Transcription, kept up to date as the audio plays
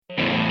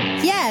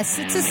Yes,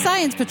 it's a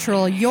Science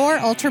Patrol, your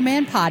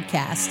Ultraman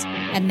podcast.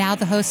 And now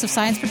the hosts of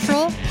Science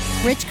Patrol,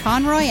 Rich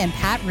Conroy and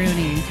Pat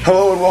Rooney.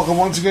 Hello and welcome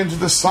once again to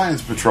the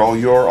Science Patrol,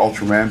 your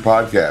Ultraman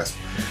podcast.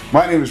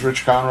 My name is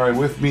Rich Conroy.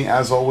 With me,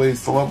 as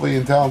always, the lovely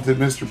and talented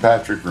Mr.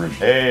 Patrick Rooney.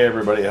 Hey,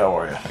 everybody. How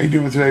are you? How you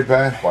doing today,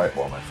 Pat? Quite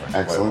well, my friend.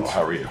 Excellent. Quite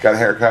well. How are you? Got a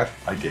haircut?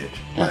 I did.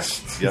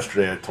 Yes.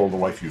 Yesterday, I told the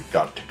wife, you've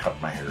got to cut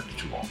my hair.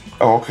 It's too long.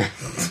 Oh, okay.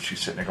 And she's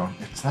sitting there going,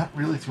 it's not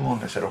really too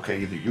long. I said,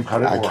 okay, either you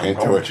cut it I or can't I'm do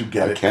going it. to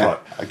get I it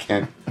can't. cut. I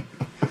can't.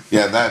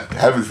 Yeah, that,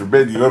 heaven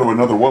forbid, you go to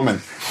another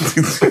woman.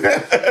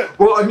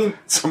 Well, I mean,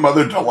 Some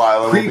other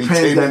Delilah will be taking the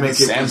pre-pandemic, it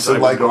was-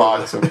 Samson-like I would go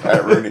locks of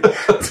Pat Rooney.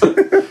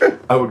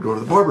 I would go to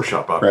the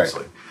barbershop,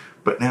 obviously. Right.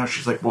 But now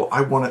she's like, well,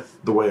 I want it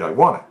the way I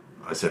want it.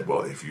 I said,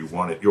 well, if you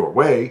want it your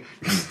way,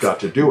 you've got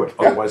to do it.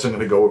 Otherwise, I'm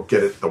going to go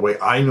get it the way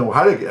I know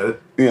how to get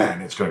it,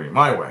 and it's going to be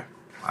my way.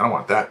 I don't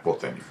want that. Well,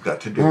 then you've got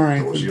to do All it.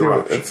 right, Those are do your it.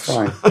 options.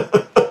 That's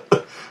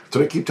fine.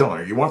 So I keep telling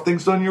her, you want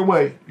things done your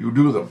way, you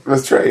do them.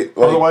 That's right.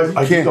 Like, Otherwise, you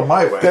I do can't- them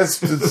my way.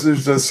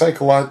 There's a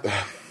psychological...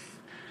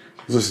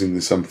 I was listening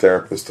to some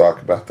therapists talk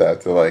about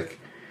that. They're like,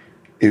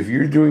 if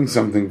you're doing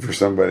something for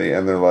somebody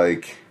and they're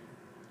like,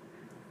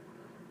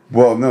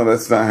 well, no,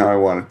 that's not how I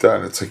want it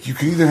done. It's like, you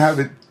can either have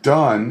it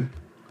done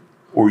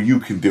or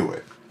you can do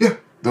it. Yeah.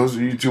 Those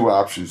are your two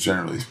options,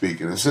 generally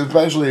speaking.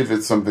 Especially if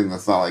it's something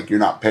that's not like you're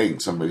not paying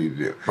somebody to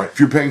do. Right. If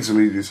you're paying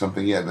somebody to do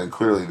something, yeah, then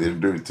clearly they're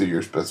doing it to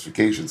your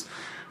specifications.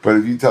 But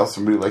if you tell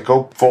somebody, like,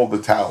 go fold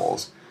the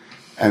towels,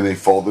 and they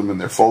fold them, and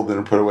they're folded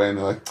and put away, and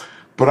they're like,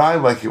 but I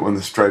like it when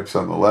the stripe's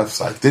on the left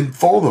side. Then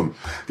fold them.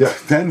 Yeah.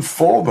 Then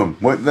fold them.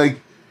 What, like,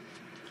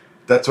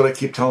 That's what I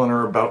keep telling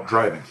her about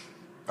driving.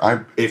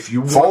 If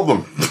you fold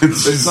want, them.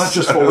 It's not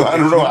just fold them. I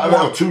don't know. If you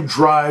want to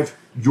drive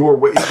your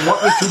way. If you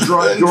want me to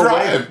drive Then your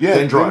drive. way, Yeah,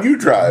 then drive. then you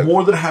drive.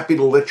 More than happy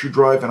to let you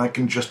drive, and I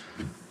can just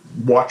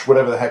watch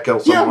whatever the heck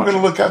else Yeah, I'm I'm watching.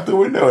 going to look out the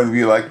window and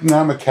be like, no,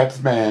 I'm a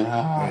kept man.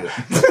 Ah.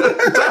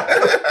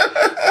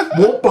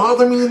 Won't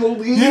bother me in the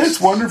least. Yeah,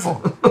 it's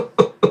wonderful.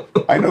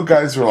 I know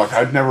guys who are like,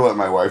 I'd never let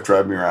my wife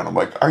drive me around. I'm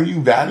like, are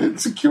you that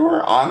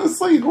insecure?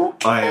 Honestly, who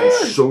cares? I am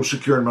so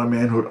secure in my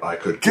manhood, I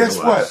could care Guess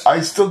less. what?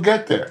 I still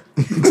get there.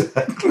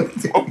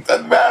 It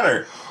doesn't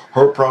matter.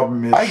 Her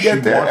problem is I get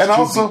she there. wants And to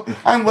also, be-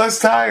 I'm less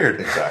tired.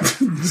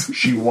 Exactly.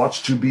 She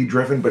wants to be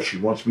driven, but she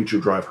wants me to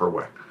drive her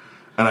way.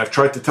 And I've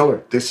tried to tell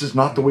her, this is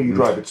not the way you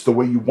drive. It's the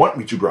way you want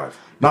me to drive,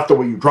 not the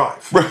way you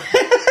drive.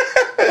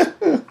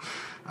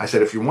 I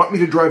said, if you want me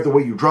to drive the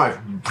way you drive,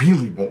 you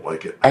really won't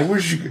like it. I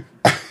wish you could.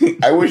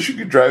 I wish you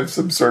could drive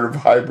some sort of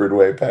hybrid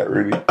way, Pat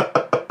Rooney.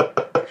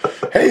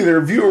 Hey, there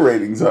are viewer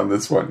ratings on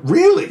this one.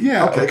 Really?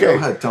 Yeah. Okay, go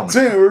ahead. Tell me. So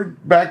anyway, we're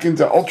back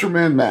into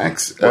Ultraman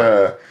Max,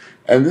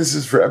 and this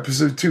is for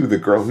episode 2, The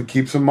Girl Who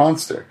Keeps a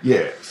Monster.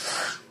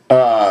 Yes.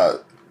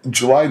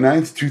 July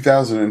 9th,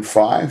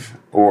 2005,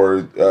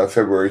 or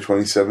February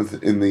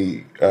 27th in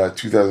the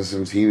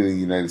 2017 in the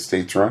United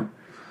States run.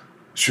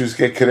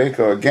 Shusuke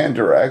Kaneko again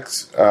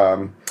directs.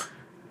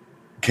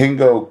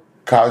 Kengo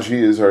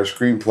Kaji is our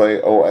screenplay,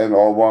 and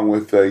all along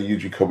with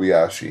Yuji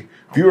Kobayashi.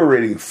 Viewer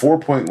rating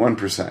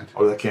 4.1%.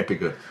 Oh, that can't be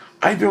good.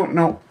 I don't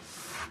know.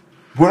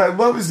 What I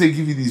love is they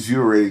give you these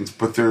viewer ratings,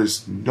 but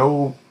there's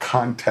no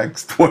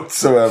context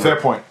whatsoever. Fair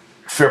point.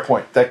 Fair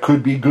point. That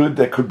could be good.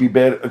 That could be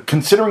bad.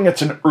 Considering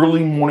it's an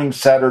early morning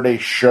Saturday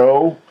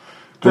show,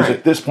 because Right.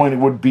 at this point it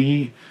would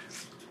be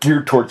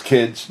geared towards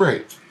kids.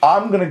 Right.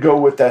 I'm going to go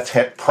with that's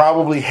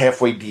probably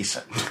halfway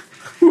decent.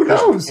 Who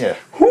knows? Yeah.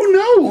 Who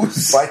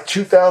knows? By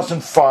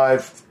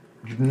 2005,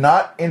 you're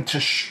not into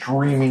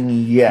streaming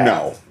yet.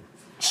 No.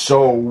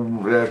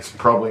 So that's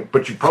probably,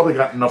 but you've probably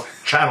got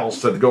enough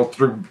channels to go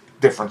through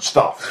different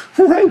stuff.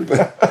 Right.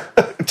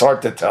 But, It's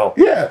hard to tell.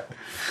 yeah.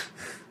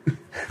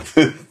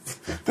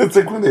 That's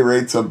like when they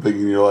rate something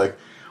and you're like,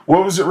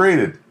 what was it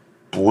rated?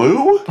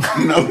 Blue?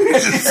 You know, you're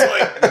just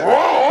like,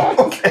 whoa,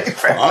 Okay,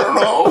 fair. I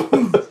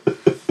don't know.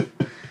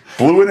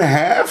 Blue and a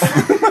half?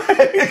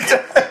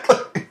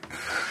 Exactly.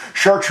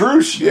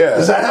 Chartreuse? Yeah.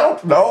 Does that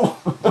help? No.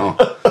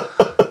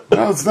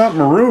 No, it's not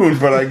maroon,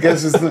 but I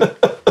guess it's not.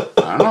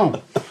 I don't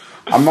know.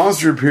 A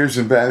monster appears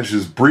and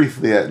vanishes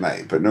briefly at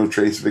night, but no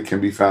trace of it can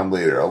be found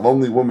later. A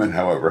lonely woman,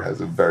 however, has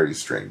a very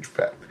strange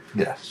pet.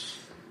 Yes.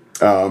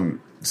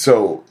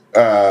 So,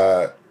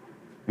 let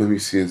me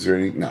see. Is there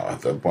any? No, I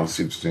want to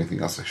see if there's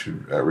anything else I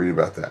should read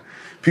about that.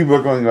 People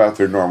are going about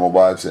their normal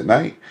lives at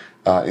night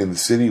in the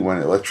city when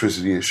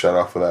electricity is shut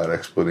off without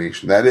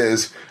explanation. That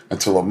is,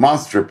 until a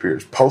monster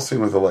appears, pulsing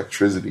with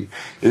electricity.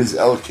 It is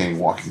King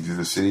walking through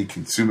the city,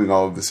 consuming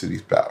all of the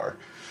city's power.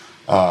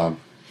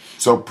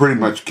 So pretty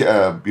much,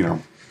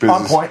 business,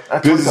 On point. That's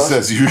what he business does.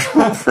 as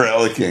usual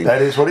for King.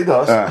 That is what he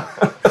does.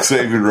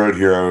 Saving Road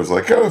Hero was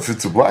like, oh, if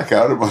it's a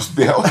blackout, it must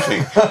be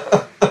King.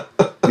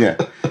 Yeah.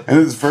 And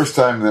this is the first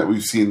time that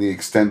we've seen the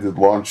extended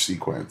launch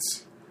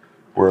sequence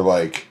where,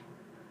 like,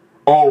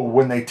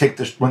 when they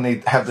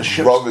have the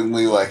ships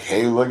lovingly, like,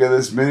 hey, look at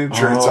this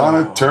miniature. It's on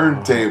a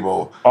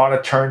turntable. on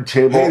a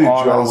turntable, Hey,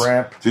 on a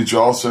ramp. did you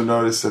also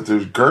notice that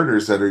there's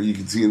girders that you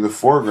can see in the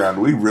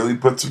foreground? We really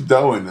put some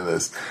dough into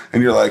this.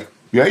 And you're like,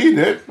 yeah, you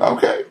did.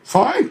 Okay,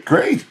 fine,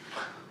 great.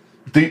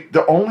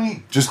 The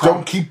only Just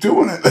don't keep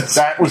doing it.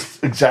 that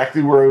was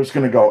exactly where I was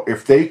going to go.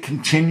 If they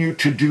continue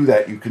to do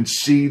that, you can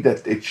see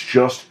that it's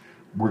just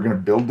we're going to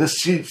build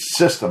this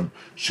system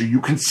so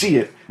you can see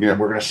it, and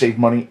we're going to save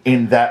money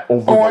in that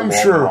over the long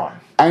run.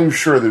 I'm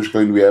sure there's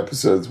going to be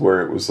episodes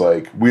where it was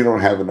like, we don't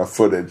have enough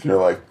footage. And they're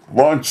like,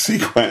 launch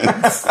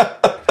sequence.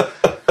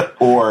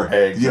 Or,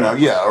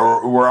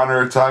 or we're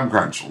under a time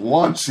crunch.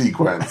 Launch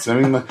sequence. I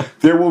mean,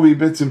 there will be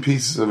bits and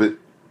pieces of it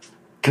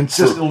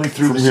consistently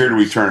from here to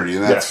eternity,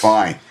 and that's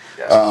fine.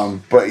 Yes.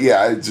 But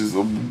yeah, it just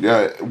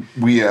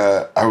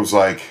I was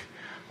like,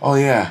 oh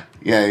yeah,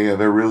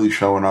 they're really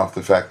showing off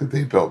the fact that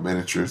they built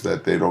miniatures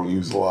that they don't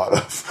use a lot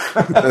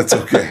of. That's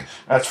okay.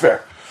 That's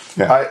fair.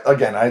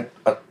 Yeah.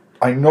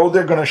 I know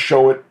they're going to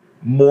show it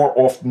more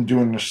often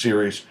during the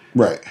series.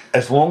 Right.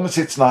 As long as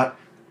it's not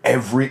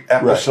every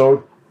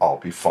episode, I'll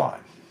be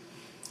fine.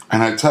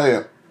 And I tell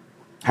you,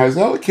 has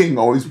Ella King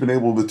always been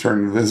able to turn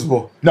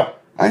invisible? No.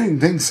 I didn't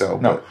think so.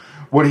 No.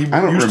 What he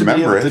used to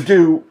be able to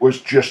do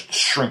was just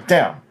shrink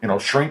down.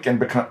 Shrink and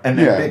become and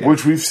then bigger.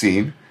 Which we've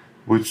seen,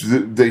 which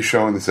they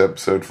show in this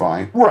episode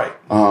fine. Right.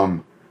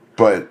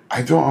 But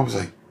I was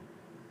like,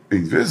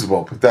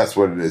 invisible, but that's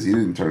what it is. He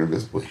didn't turn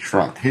invisible. He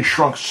shrunk. He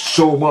shrunk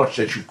so much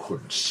that you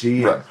couldn't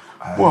see him.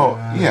 Well,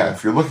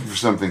 if you're looking for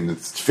something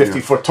that's 50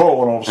 foot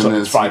tall and all of a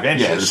sudden it's 5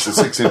 inches. Yeah, it's a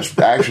 6-inch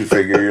action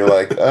figure. You're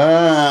like, oh.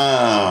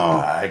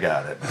 I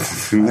got it.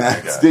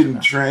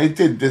 It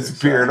didn't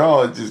disappear at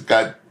all. It just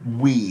got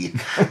wee.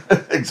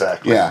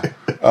 Exactly. Yeah.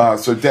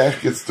 So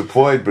Dash gets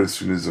deployed, but as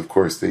soon as, of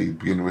course, they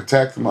begin to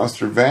attack, the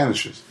monster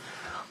vanishes.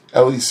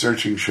 Ellie's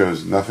searching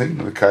shows nothing.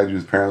 The kaiju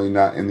is apparently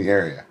not in the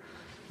area.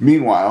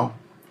 Meanwhile,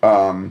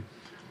 a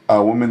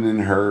woman in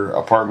her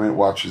apartment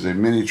watches a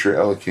miniature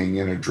Ella King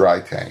in a dry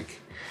tank.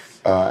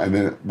 And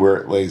then where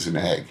it lays an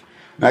egg.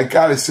 And I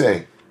gotta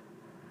say,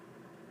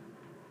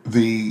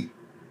 the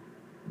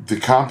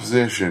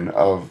composition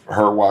of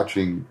her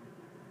watching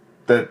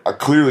a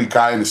clearly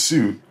guy in a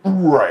suit,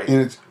 right,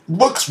 and it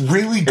looks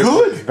really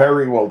good.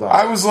 Very well done.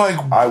 I was like,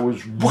 I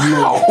was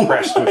really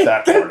impressed with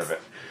that part of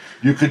it.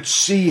 You could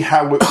see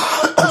how it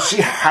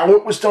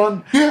was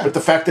done, but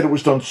the fact that it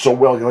was done so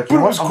well, you're like, it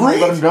was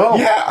great. Let him go.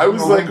 Yeah, I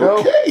was like,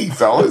 okay,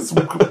 fellas,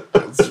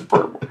 that's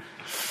superb.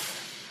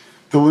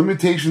 The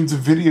limitations of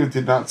video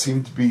did not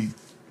seem to be,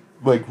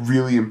 like,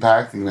 really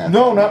impacting that.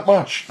 No, not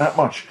much.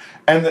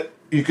 And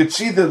you could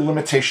see the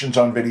limitations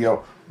on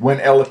video when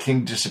Ella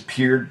King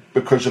disappeared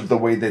because of the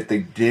way that they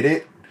did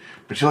it.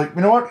 But you're like,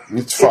 you know what?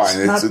 It's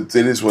fine. It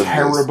is what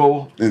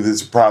terrible. It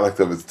is a product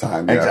of its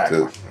time.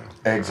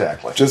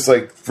 Exactly. Just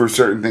like for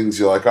certain things,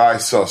 you're like, I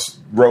saw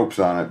ropes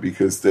on it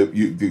because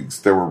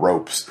there were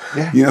ropes.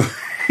 Yeah.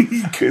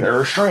 There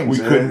were strings.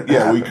 We couldn't.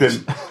 We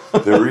couldn't.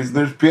 The reason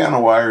there's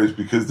piano wire is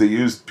because they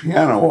used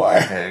piano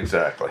wire.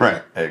 Exactly.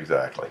 Right.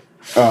 Exactly.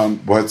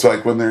 Well, it's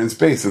like when they're in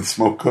space and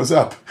smoke goes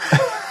up.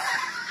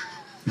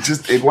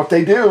 What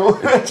they do.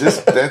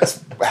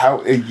 That's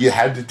how you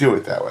had to do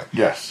it that way.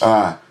 Yes.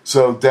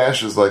 So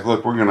Dash is like,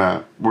 look, we're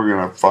gonna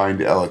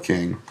find Ella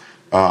King,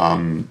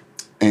 and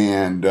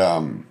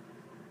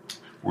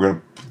we're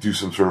gonna do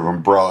some sort of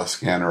umbrella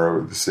scanner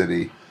over the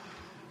city.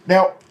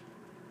 Now,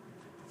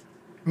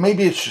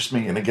 maybe it's just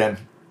me, and again,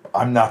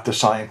 I'm not the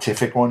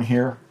scientific one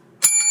here.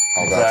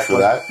 I'll vouch for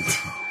that.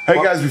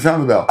 Hey guys, we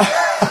found the bell.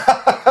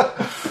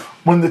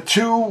 When the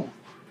two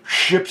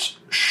ships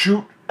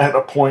shoot at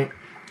a point,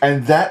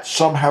 and that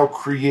somehow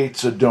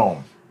creates a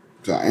dome.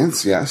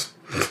 Science, yes.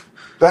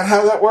 That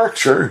how that works?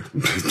 Sure.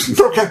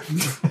 Okay.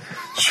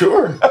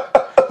 Sure.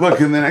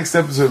 Look, in the next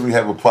episode, we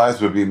have a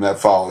plasma beam that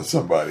follows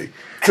somebody.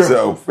 True.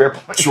 So, fair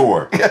point.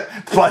 Sure. Yeah,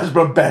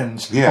 plasma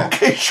bends. Yeah.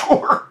 Okay,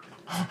 sure.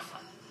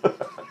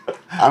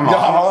 I don't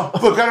know.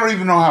 Look, I don't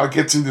even know how it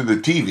gets into the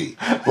TV.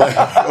 Like,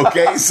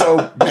 okay,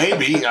 so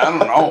maybe, I don't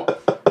know.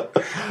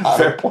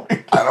 Fair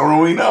point. I don't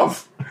know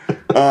enough.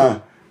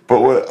 But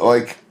what,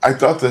 like, I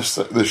thought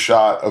the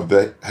shot of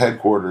the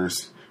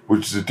headquarters,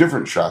 which is a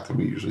different shot than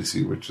we usually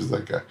see, which is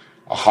like a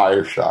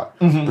higher shot.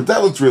 Mm-hmm. But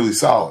that looks really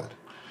solid.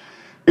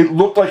 It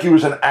looked like it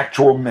was an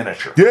actual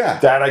miniature. Yeah.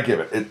 That I give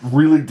it. It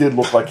really did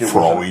look like it was.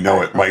 For all we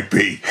know, it might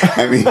be.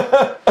 I mean,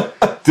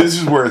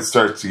 this is where it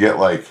starts to get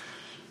like,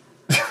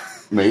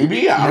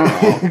 maybe? I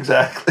don't know.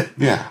 Exactly.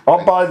 Yeah.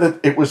 I'll buy that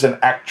it was an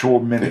actual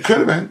miniature. It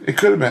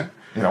could have been.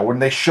 You know, when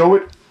they show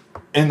it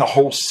in the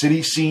whole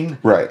city scene,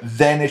 right,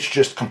 then it's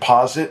just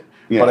composite.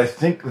 Yeah. But I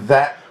think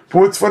that... But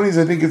what's funny is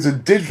I think it's a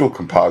digital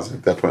composite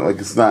at that point. Like,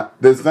 there's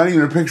not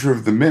even a picture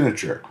of the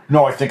miniature.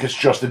 No, I think it's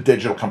just a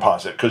digital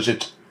composite, because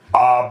it's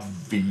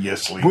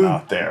obviously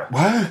not there.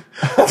 What?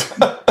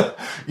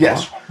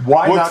 Yes.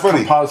 Why what's not funny,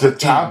 composite? The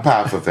top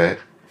half of it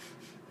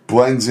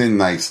blends in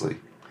nicely.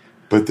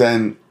 But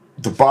then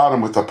the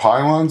bottom with the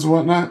pylons and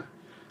whatnot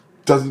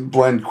doesn't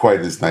blend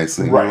quite as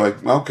nicely. Right. You're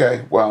like,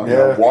 okay, well, you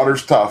know,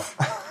 water's tough.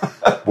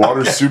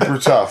 Water's super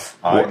tough.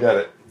 I get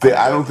it.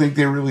 I don't think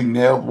they really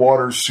nailed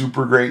water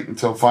super great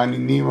until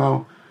Finding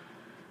Nemo.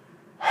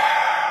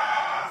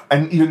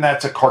 And even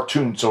that's a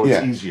cartoon, so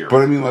it's easier.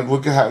 But I mean, like,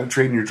 look at How to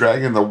Train Your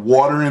Dragon. The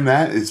water in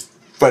that is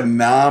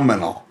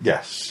phenomenal.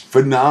 Yes.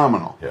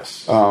 Phenomenal.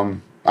 Yes.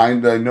 I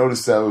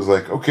noticed that. I was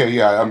like, okay,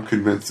 yeah, I'm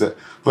convinced that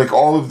like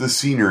all of the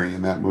scenery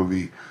in that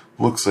movie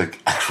looks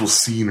like actual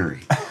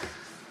scenery.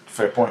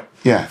 Fair point.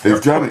 Yeah,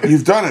 they've done it.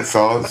 You've done it,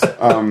 fellas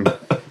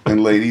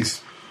and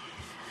ladies.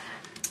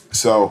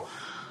 So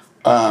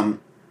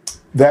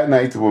that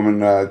night, the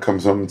woman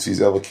comes home and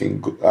sees Ella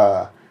King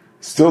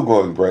still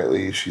glowing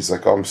brightly. She's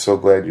like, "Oh, I'm so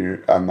glad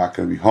I'm not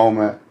going to be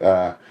home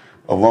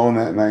alone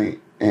that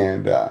night."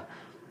 And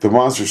the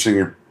monster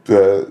scanner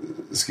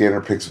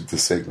picks up the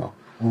signal.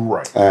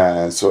 Right.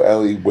 So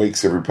Ellie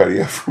wakes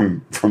everybody up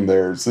from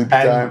their sleepy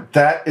time.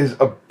 That is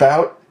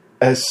about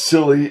as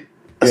silly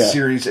a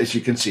series as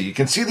you can see. You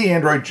can see the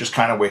android just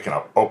kind of waking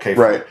up. Okay.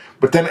 Right.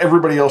 But then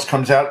everybody else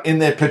comes out in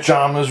their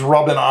pajamas,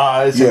 rubbing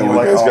eyes. Yeah, and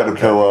one guy's got a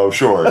pillow.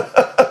 Sure.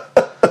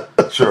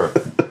 Sure.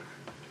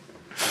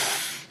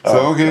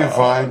 So,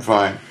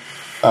 fine.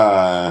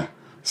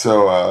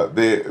 So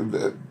they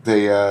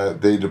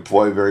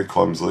deploy very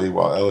clumsily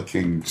while Ella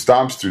King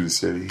stomps through the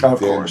city.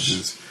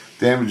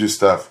 Damages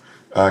stuff.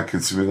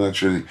 Consuming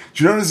electricity. Did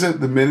you notice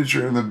that the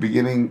miniature in the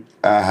beginning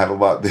had a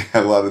lot? They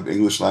had a lot of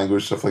English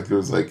language stuff. Like there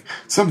was like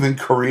something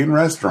Korean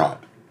restaurant.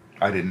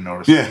 I didn't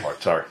notice that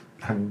part. Sorry,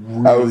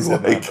 I was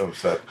like,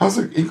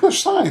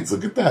 English signs.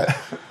 Look at that.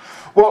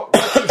 Well,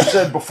 like you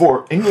said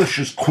before, English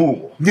is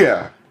cool.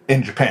 Yeah,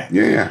 in Japan.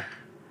 Yeah.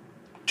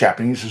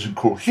 Japanese isn't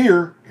cool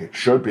here. It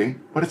should be,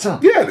 but it's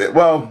not. Yeah.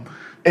 Well,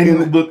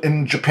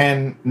 in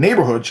Japan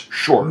neighborhoods,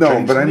 sure. No,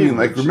 Chinese but I mean,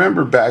 like,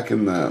 remember back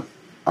in the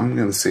I'm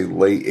going to say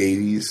late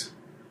 80s.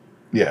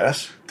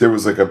 Yes. There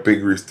was like a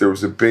big like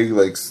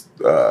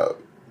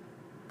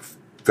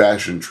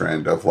fashion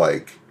trend of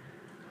like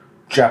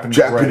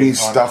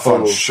Japanese stuff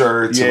on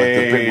shirts and like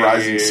the big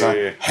rising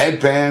sun.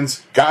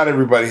 Headbands. God,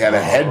 everybody had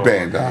a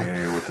headband on.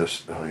 Yeah, with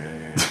this. Oh,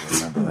 yeah.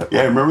 Remember that?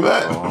 Yeah, remember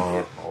that?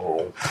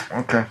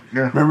 Okay.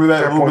 Yeah. Remember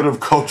that little bit of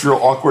cultural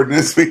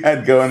awkwardness we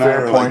had going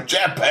on? Like,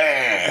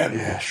 Japan!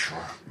 Yeah, sure.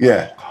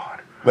 Yeah. Oh,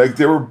 God. Like,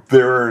 there were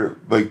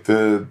like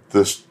the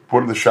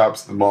one of the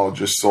shops at the mall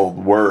just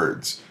sold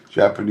words.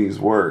 Japanese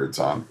words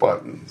on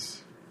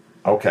buttons.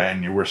 Okay,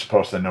 and you were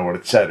supposed to know what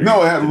it said.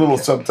 No, it had a little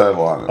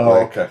subtitle on it. Oh,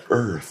 like okay.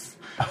 Earth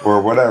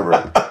or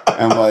whatever.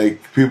 And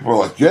like people were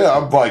like, "Yeah,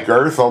 I'm like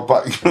Earth. I'll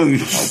buy." You're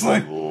just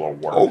like,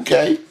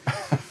 okay,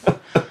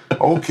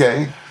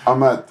 okay.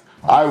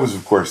 I was,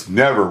 of course,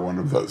 never one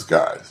of those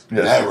guys.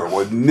 Yes.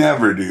 Would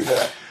never do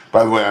that.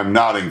 By the way, I'm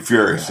nodding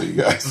furiously,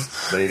 you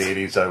guys. Late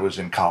 80s, I was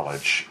in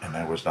college, and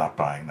I was not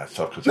buying that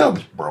stuff because I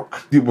was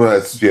broke. Well,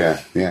 that's,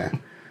 yeah.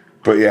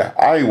 But yeah,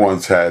 I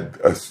once had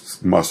a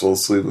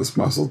sleeveless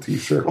muscle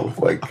t-shirt with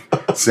like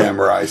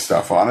samurai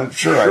stuff on it.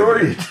 Sure I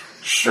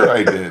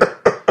did.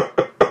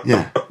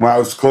 Yeah. Well, I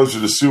was closer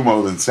to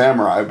sumo than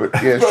samurai,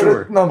 but yeah,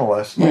 sure.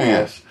 Nonetheless.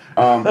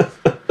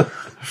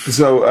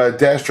 So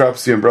Dash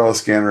drops the umbrella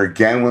scanner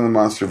again when the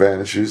monster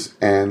vanishes,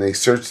 and they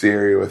search the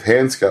area with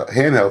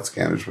handheld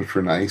scanners, which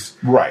were nice.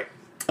 Right.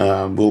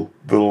 Little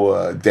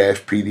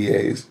Dash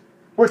PDAs.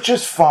 Which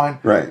is fine.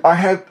 Right.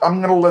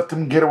 I'm going to let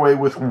them get away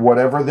with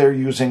whatever they're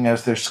using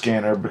as their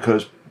scanner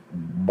because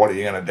what are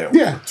you going to do?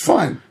 Yeah, it's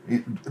fine.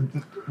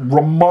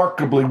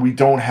 Remarkably, we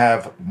don't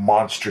have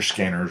monster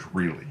scanners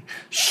really.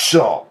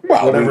 So,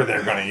 whatever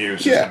they're going to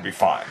use is going to be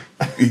fine.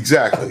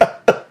 Exactly.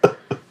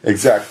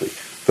 Exactly.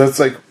 That's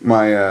like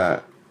my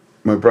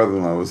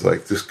brother-in-law was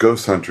like, this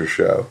Ghost Hunter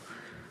show.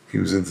 He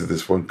was into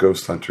this one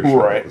Ghost Hunter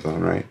show that was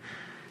on, right?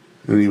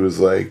 And he was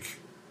like,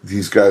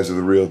 these guys are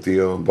the real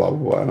deal and blah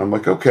blah blah. And I'm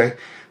like, okay.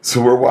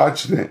 So we're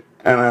watching it,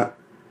 and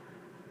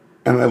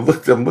I'm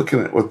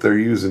looking at what they're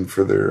using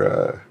for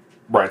their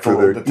for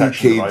their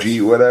EKG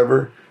device.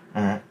 Whatever.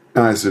 Mm-hmm.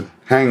 And I said,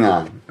 hang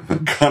on.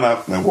 And I got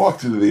up and I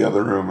walked into the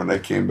other room and I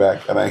came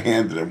back and I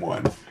handed him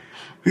one.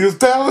 He goes,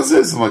 "The hell is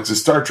this?" I'm like, "It's a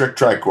Star Trek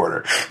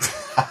tricorder."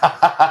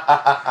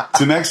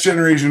 It's a next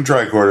generation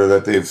tricorder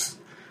that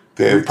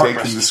they've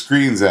taken the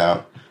screens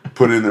out,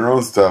 put in their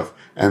own stuff,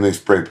 and they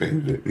spray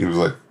painted it. He was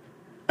like,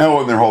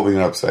 "Oh," and they're holding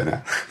it upside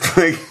down.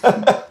 Like,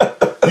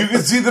 you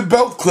can see the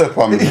belt clip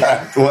on the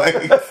back.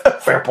 Like,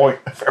 fair point.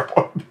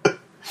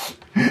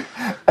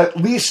 At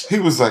least he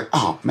was like,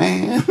 "Oh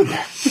man."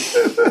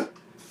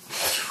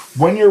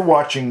 When you're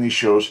watching these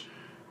shows,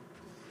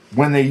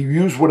 when they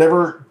use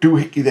whatever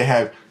doohickey they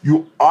have,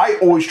 I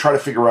always try to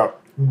figure out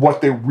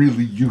what they're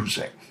really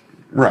using.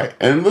 Right.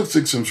 And it looks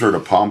like some sort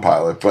of Palm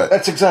Pilot, but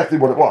that's exactly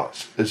what it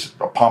was. It's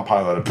a Palm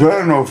Pilot. But I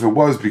don't know if it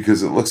was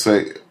because it looks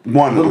like it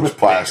looks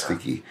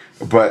plasticky.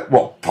 But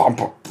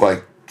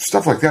like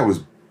stuff like that was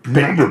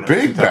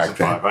big back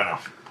then.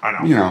 I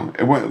know. You know,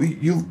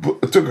 you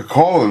took a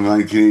call in the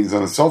 1980s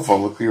on a cell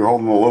phone. Look like you're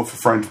holding a loaf of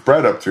French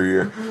bread up to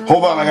your.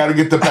 Hold on, I got to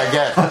get the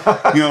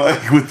baguette. You know,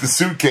 like with the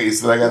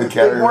suitcase that I got to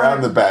carry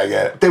around the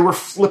baguette. They were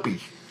flippy.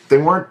 They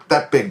weren't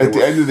that big. At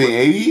the end of the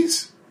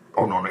 80s?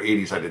 Oh, no, in the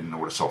 80s I didn't know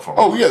what a cell phone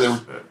was. Oh, yeah, they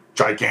were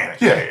gigantic.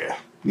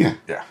 Yeah.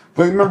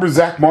 But remember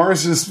Zach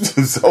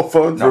Morris's cell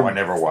phone? No, I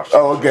never watched it.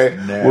 Oh, okay.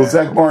 Well,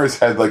 Zach Morris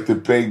had like the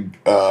big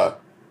giant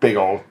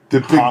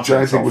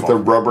thing with the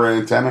rubber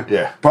antenna.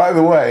 Yeah. By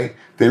the way,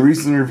 they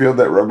recently revealed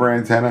that rubber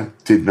antenna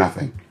did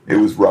nothing. It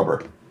was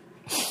rubber.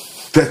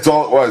 That's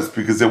all it was,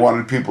 because they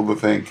wanted people to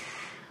think,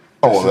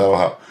 oh, well, that'll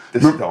help.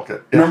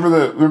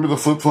 Remember the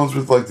flip phones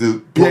with like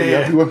the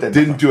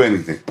didn't do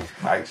anything.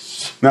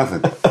 Nice.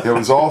 Nothing. It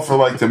was all for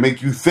like to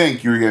make you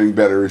think you were getting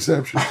better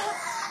reception.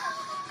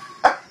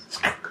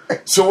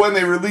 So when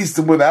they released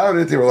them without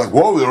it, they were like,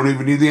 whoa, we don't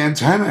even need the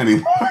antenna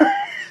anymore.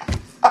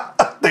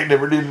 They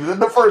never needed it in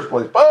the first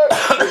place. But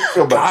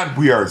God,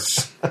 we are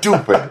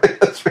stupid.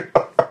 Yes, we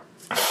are.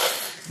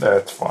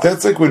 That's fine.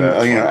 That's like when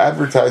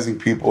advertising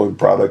people and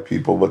product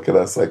people look at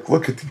us like,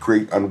 look at the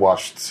great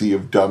unwashed sea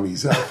of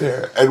dummies out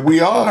there. And we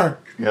are.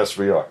 Yes,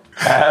 we are.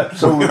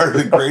 Absolutely. We are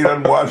the great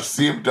unwashed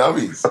sea of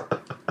dummies.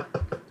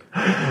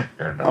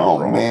 You're not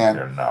wrong. Man.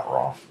 You're not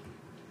wrong.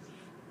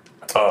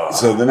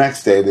 So the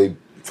next day they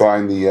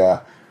find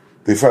the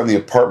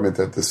apartment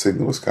that the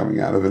signal was coming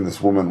out of, and this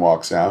woman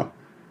walks out.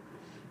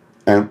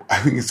 And I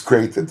think it's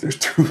great that there's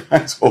two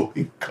guys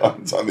holding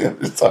guns on the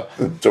other side of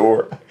the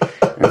door.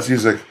 And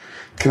she's like,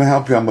 can I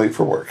help you? I'm late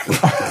for work.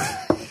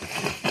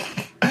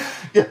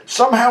 Yeah,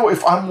 somehow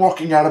if I'm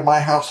walking out of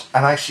my house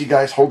and I see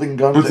guys holding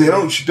guns... But they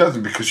don't, she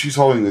doesn't, because she's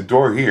holding the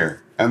door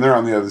here. And they're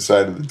on the other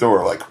side of the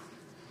door, like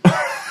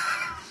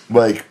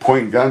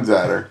pointing guns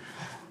at her.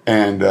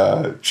 And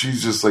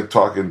she's just like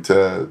talking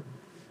to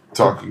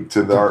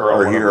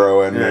our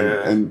hero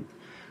and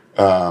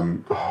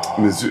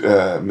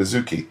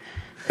Mizuki.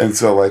 And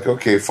so, like,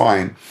 okay,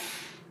 fine.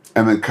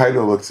 And then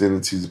Kaito looks in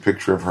and sees a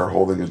picture of her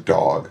holding a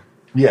dog.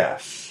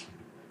 Yes.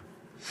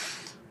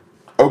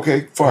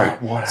 Okay,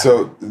 fine.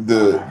 So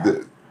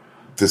the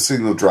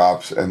signal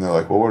drops, and they're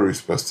like, well, what are we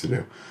supposed to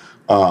do?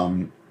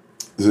 So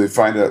they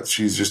find out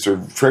she's just a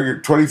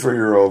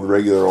 24-year-old,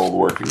 regular old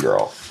working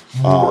girl.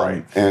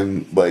 Right.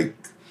 And, like,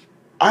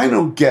 I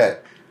don't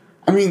get...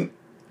 I mean,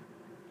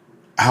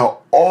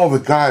 how all the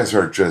guys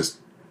are just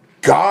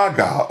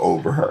gaga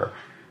over her.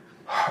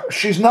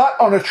 She's not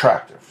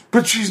unattractive.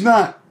 But she's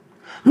not...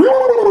 She's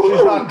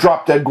not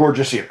drop-dead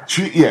gorgeous either.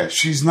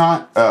 She's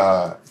not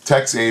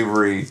Tex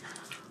Avery,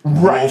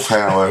 right.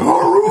 Wolfhound.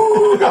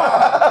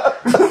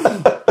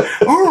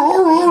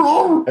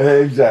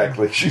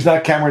 Exactly. She's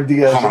not Cameron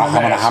Diaz.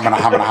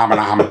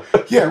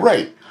 Yeah,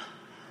 right.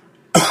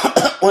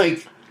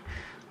 Like,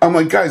 I'm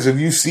like, guys, have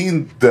you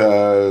seen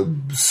the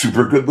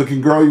super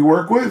good-looking girl you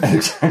work with?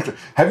 Exactly.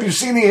 Have you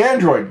seen the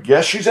android?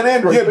 Yes, she's an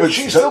android, yeah, but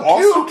she's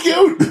so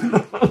cute.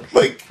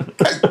 Like,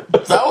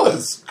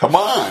 fellas, come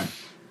on.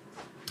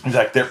 He's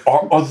like, there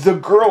are other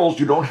girls.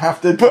 You don't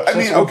have to. But I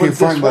mean, okay,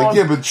 fine. Like,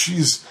 yeah, but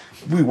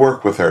we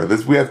work with her.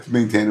 We have to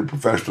maintain a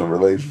professional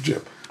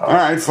relationship. All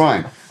right,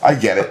 fine. I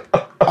get it.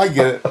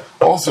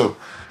 Also,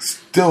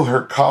 still,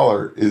 her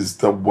collar is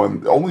the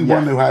only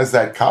one who has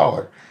that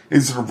collar.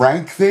 Is it a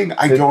rank thing?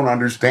 I don't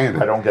understand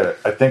it. I don't get it.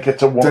 I think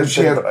it's a woman Does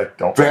she thing, have but I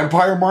don't.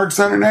 Vampire marks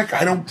on her neck?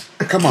 I don't.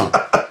 Come on.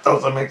 That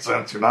doesn't make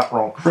sense. You're not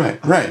wrong.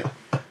 Right.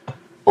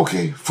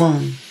 Okay,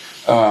 fine.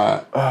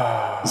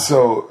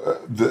 So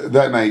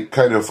that night,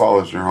 Kaito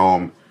follows her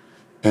home,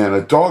 and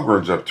a dog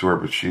runs up to her,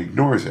 but she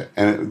ignores it.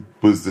 And it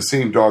was the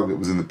same dog that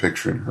was in the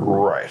picture in her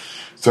room. Right.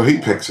 So he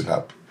picks it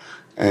up,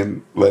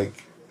 and,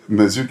 like,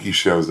 Mizuki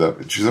shows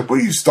up, and she's like, what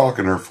are you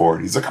stalking her for?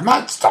 And he's like, I'm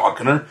not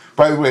stalking her.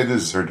 By the way,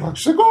 this is her dog.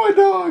 She's like, oh, my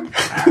dog.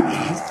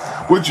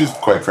 Which is,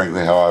 quite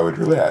frankly, how I would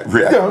react.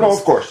 Yeah, no,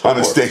 of course. On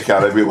a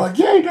stakeout, I'd be like,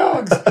 yay,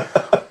 dogs.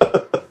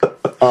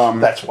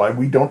 That's why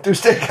we don't do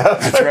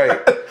stakeouts. That's right.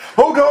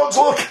 Oh, dogs,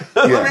 look.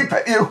 Let me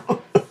pet you.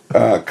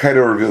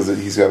 Kaito reveals that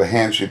he's got a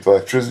hand-shaped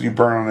electricity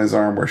burn on his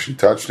arm where she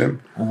touched him.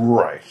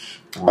 Right.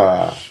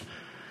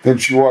 Then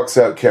she walks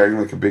out carrying,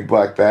 like, a big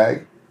black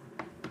bag.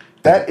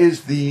 That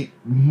is the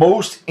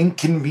most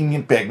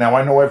inconvenient bag. Now,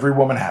 I know every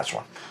woman has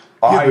one.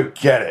 I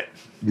get it.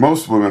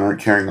 Most women aren't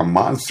carrying a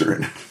monster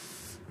in it.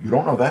 You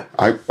don't know that?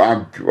 I'm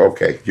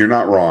okay. You're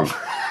not wrong.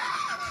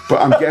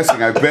 But I'm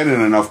guessing I've been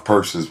in enough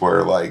purses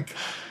where, like...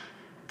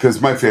 Because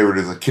my favorite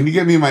is like, can you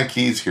give me my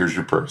keys? Here's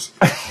your purse.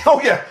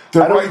 Oh, yeah.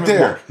 They're right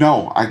there. Look.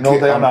 No, I can't. No,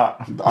 they're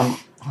not.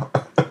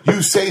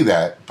 You say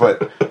that,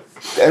 but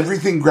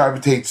everything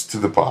gravitates to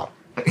the bottom.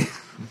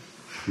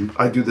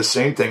 I do the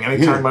same thing.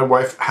 Anytime my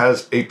wife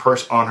has a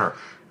purse on her,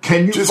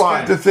 can you just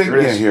find the thing?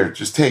 Yeah, here,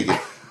 just take it.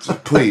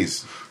 Just,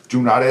 please.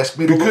 Do not ask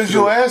me to look. Because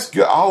you'll ask,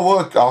 I'll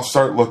look, I'll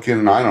start looking,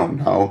 and I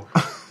don't know.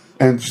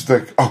 And she's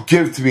like, oh,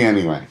 give it to me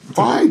anyway.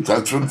 Fine,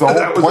 that's what the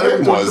whole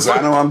plan was.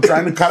 I know I'm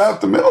trying to cut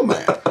out the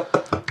middleman.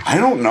 I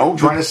don't know.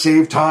 Trying to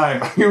save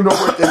time. You know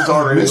where things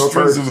are.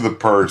 Mysteries of the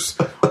purse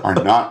are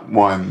not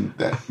one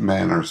that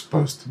men are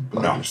supposed to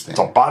understand. It's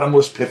a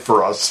bottomless pit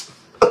for us.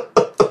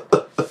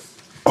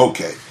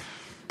 Okay.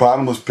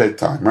 Bottomless pit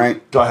time,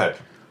 right? Go ahead.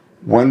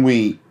 When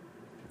we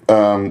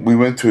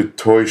went to a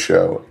toy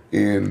show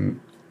in...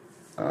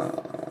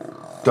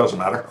 Doesn't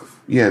matter.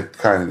 Yeah, it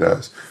kind of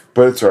does.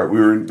 But it's all right.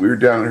 We were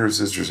down at her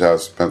sister's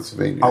house in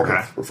Pennsylvania.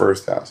 Okay. Her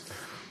first house.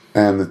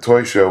 And the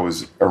toy show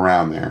was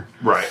around there.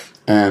 Right.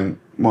 And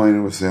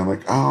Melina was saying,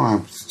 like,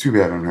 oh, it's too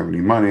bad I don't have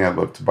any money. I'd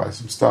love to buy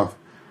some stuff.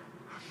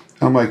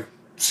 And I'm like,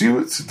 see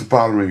what's at the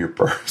bottom of your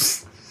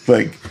purse?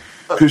 Like,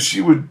 because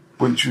she would,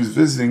 when she was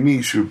visiting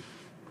me, she would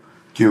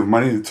give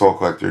money to the toll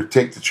collector,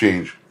 take the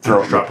change,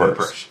 throw it in the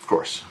purse. Of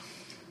course.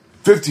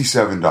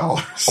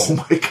 $57. Oh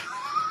my God.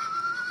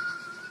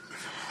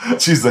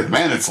 She's like,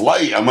 man, it's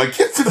light. I'm like,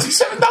 get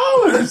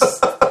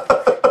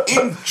 $57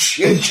 in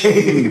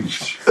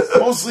change.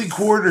 Mostly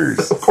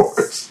quarters. Of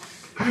course.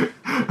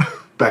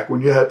 Back when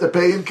you had to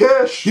pay in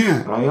cash.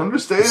 Yeah. I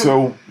understand.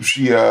 So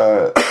she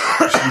went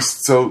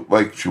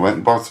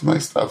and bought some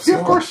nice stuff. So yeah,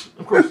 of course.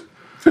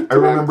 I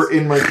remember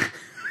in my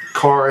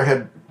car I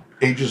had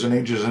ages and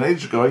ages and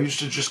ages ago, I used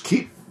to just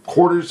keep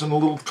quarters in a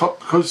little cup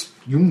because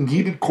you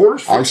needed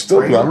quarters for I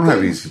still do. I don't have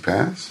things. Easy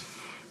Pass.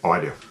 Oh,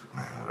 I do.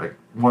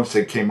 Once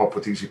they came up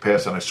with Easy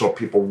Pass and I saw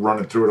people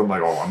running through it, I'm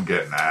like, oh, I'm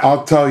getting that.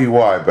 I'll tell you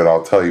why, but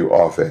I'll tell you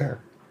off air.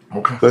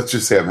 Okay. Let's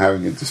just say I'm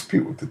having a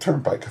dispute with the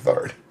Turnpike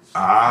Authority.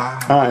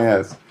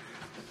 Yes.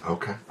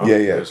 Okay. Yeah.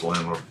 There's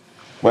landlord.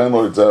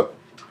 Landlord's up.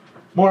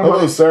 Morning, Hello,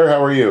 buddy. sir.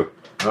 How are you?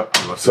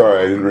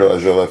 Sorry, I didn't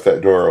realize I left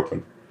that door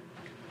open.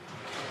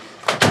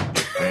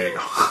 There you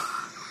go.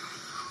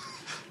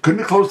 Couldn't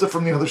have closed it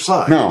from the other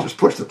side. No. Just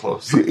pushed it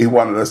closed. He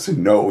wanted us to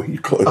know he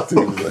closed it.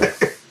 He was like,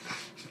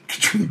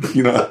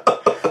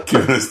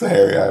 giving us the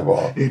hairy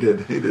eyeball. He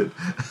did.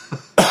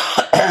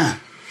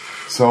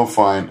 So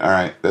fine. All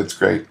right. That's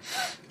great.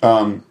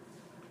 So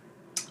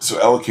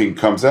Ella King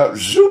comes out.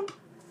 Zoop.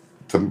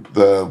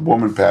 The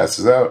woman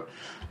passes out.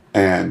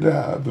 And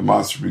the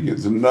monster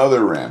begins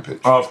another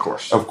rampage. Of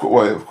course. Of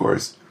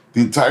course.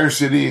 The entire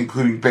city,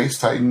 including Base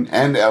Titan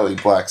and Ellie,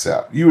 blacks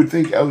out. You would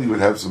think Ellie would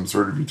have some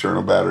sort of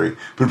eternal battery,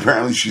 but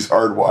apparently she's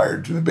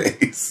hardwired to the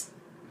base.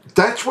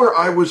 That's where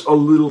I was a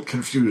little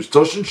confused.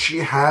 Doesn't she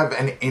have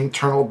an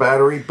internal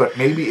battery, but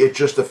maybe it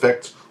just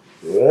affects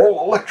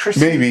all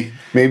electricity?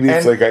 Maybe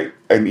it's like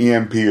an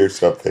EMP or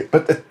something.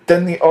 But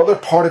then the other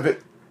part of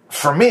it,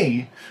 for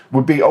me,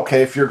 would be,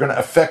 okay, if you're going to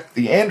affect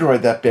the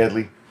android that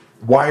badly,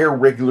 why are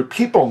regular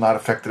people not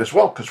affected as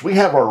well? Because we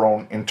have our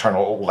own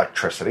internal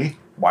electricity.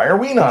 Why are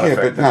we not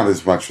affected? But not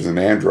as much as an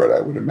android,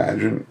 I would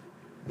imagine.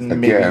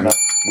 Maybe Again, not.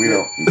 we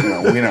don't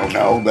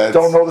know.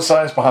 Don't know the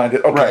science behind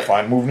it. Okay, Right.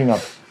 fine. Moving on.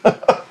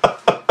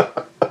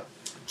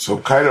 So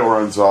Kaido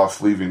runs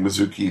off, leaving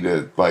Mizuki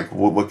to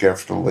look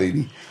after the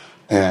lady,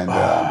 and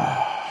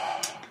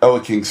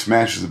Ella King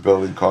smashes the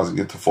building, causing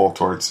it to fall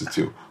towards the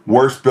two.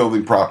 Worst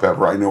building prop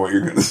ever. I know what you're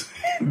going to say.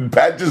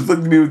 Pat just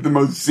looked at me with the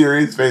most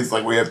serious face,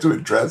 like we have to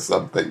address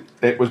something.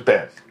 It was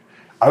bad.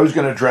 I was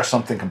going to address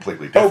something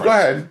completely different. Oh, go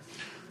ahead.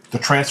 The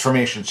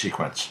transformation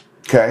sequence.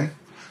 Okay.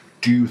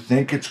 Do you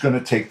think it's going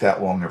to take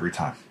that long every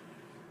time?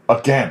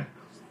 Again,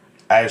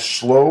 as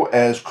slow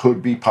as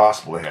could be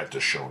possible. They had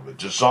to show the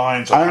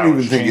designs. Of I don't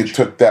even think it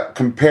took that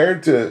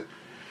compared to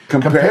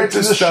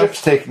the stuff,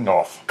 ships taking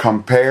off.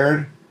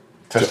 compared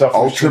to stuff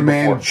we've seen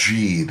Ultraman before.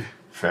 G'd.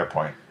 Fair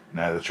point.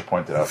 Now that you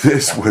pointed out,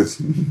 This was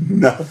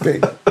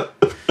nothing.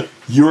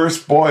 You were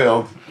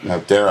spoiled. Now,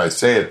 dare I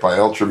say it? By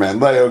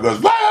Ultraman Leo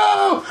goes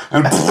Leo,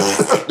 and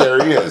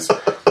there he is.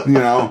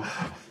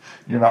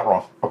 You're not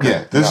wrong. Okay.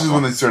 Yeah, this is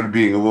when they started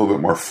being a little bit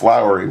more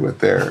flowery with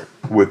their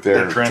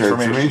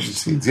transformation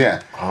scenes.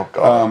 Yeah. Oh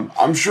God.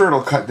 I'm sure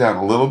it'll cut down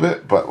a little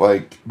bit, but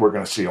We're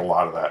going to see a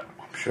lot of that.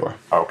 I'm sure.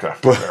 Okay.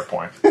 Fair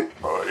point.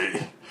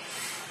 Buddy.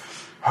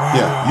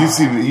 Yeah,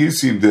 you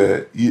seem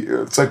to.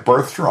 It's like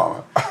birth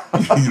trauma.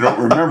 You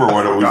don't remember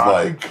what it was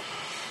like.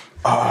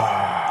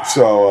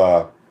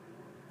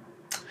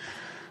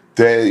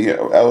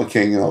 Ella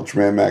King and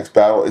Ultraman Max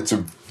battle. It's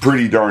a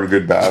pretty darn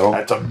good battle.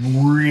 That's a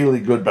really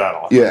good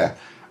battle. Yeah.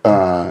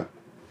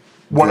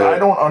 What I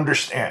don't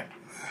understand.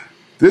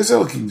 This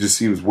Ella King just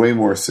seems way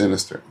more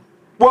sinister.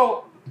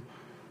 Well,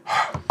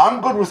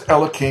 I'm good with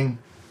Ella King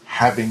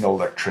having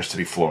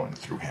electricity flowing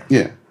through him.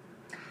 Yeah.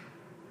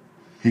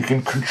 He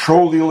can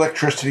control the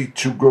electricity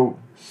to go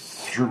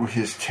through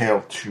his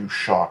tail to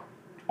shock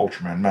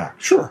Ultraman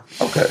Max. Sure.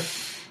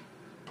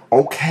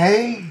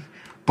 Okay.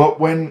 But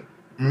when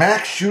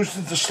Max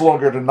uses the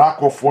slugger to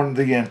knock off one of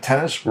the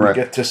antennas, we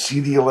get to see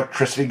the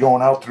electricity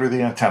going out through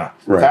the antenna.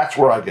 Right. That's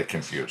where I get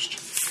confused.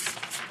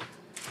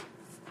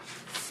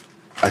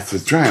 It's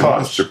a giant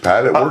monster,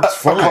 Pat. It works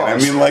fine. I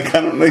mean, I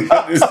don't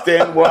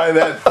understand why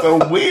that's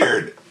so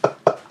weird.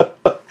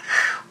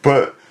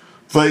 But,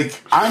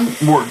 I'm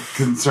more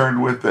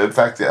concerned with the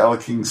fact that Ella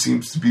King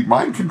seems to be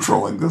mind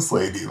controlling this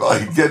lady.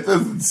 It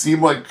doesn't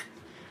seem like.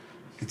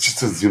 It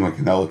just doesn't seem like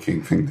an Ella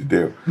King thing to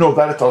do. No,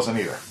 that it doesn't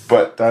either.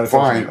 But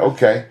fine,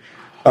 okay.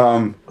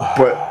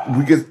 But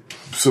we get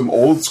some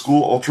old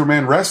school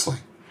Ultraman wrestling.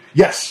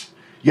 Yes.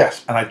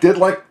 And I did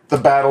like the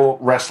battle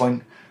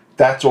wrestling.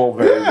 That's all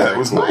very it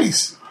was cool.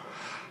 nice.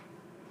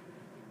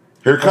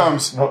 Here it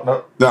comes. No.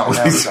 No. Now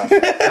it's done.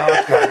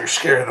 You're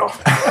scared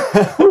off.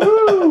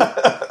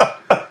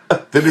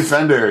 The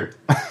Defender.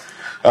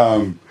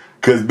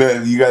 Because,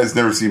 man, you guys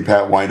never seen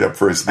Pat wind up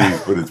for a sneeze,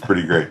 but it's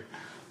pretty great.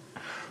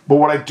 But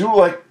what I do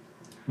like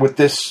with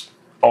this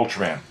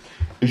Ultraman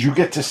is you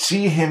get to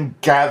see him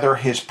gather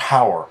his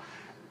power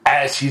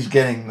as he's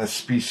getting the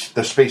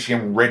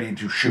Spacium ready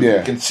to shoot. Yeah.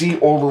 You can see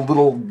all the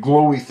little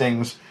glowy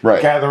things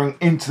gathering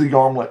into the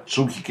armlet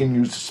so he can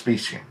use the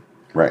Spacium.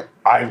 Right.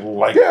 I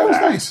like that. Yeah, it was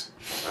nice.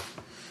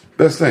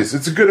 That's nice.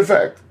 It's a good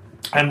effect.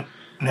 And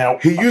now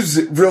he uses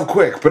it real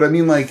quick, but I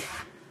mean,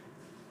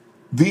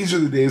 these are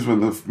the days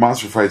when the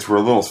monster fights were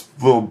a little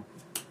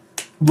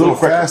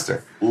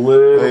faster.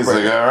 It's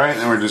like, all right,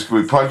 and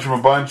we punch them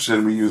a bunch,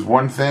 and we use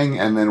one thing,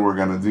 and then we're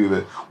going to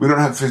do we don't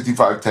have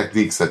 55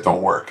 techniques that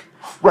don't work.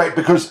 Right,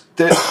 because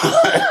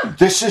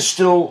this is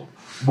still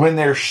when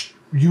they're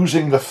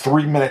using the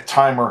 3-minute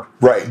timer.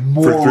 Right,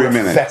 more for 3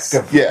 minutes.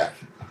 Effective. Yeah.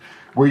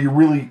 Where you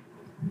really...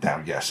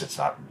 Now, yes, it's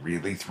not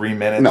really 3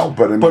 minutes. No,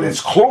 but I mean, but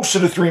it's closer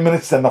to 3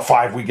 minutes than the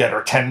 5 we get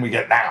or 10 we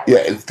get now. Yeah,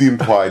 it's the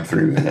implied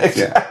 3 minutes.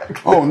 Exactly.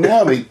 Yeah. Oh,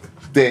 now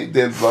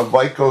the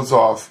light goes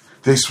off.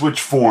 They switch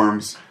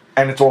forms,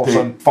 and it's all of a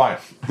sudden fine.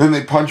 Then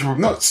they punch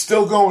them. No, it's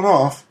still going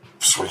off.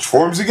 Switch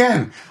forms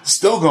again.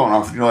 Still going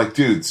off. And you're like,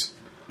 dudes.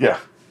 Yeah.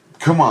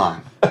 Come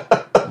on.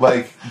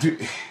 Like,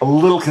 a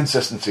little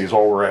consistency is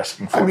all we're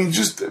asking for. I mean,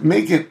 just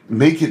make it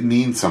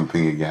mean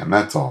something again.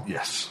 That's all.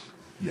 Yes.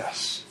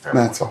 Fair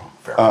That's point. all.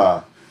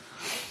 Fair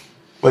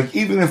like,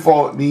 even if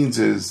all it means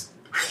is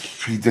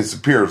he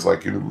disappears,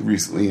 like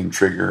recently in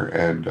Trigger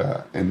and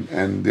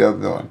the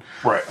other one.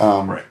 Right.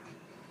 Right.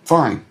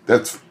 Fine.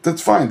 That's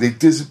fine. They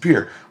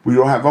disappear. We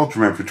don't have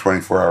Ultraman for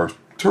 24 hours.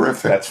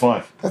 Terrific. That's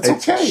fine. That's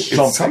okay.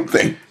 It's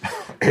something.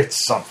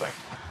 It's something.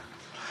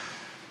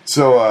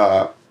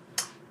 So,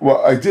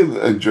 well, I did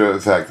enjoy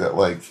the fact that,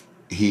 like,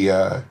 he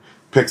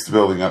picks the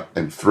building up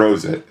and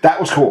throws it.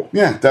 That was cool.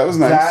 Yeah, that was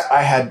nice.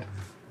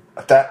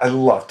 That I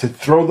love, to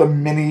throw the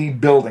mini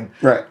building.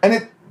 Right.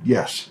 And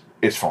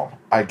it's foam.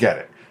 I get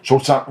it. So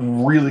it's not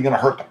really going to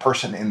hurt the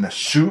person in the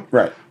suit.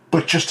 Right.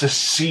 But just to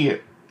see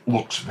it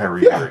looks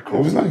very, very cool.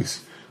 It was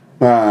nice.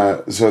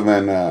 So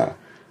then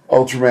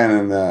Ultraman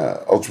and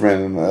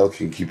the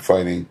Elking keep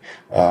fighting.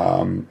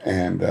 And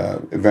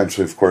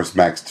eventually, of course,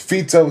 Max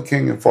defeats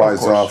Elking and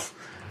flies off,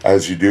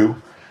 as you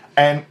do.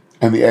 And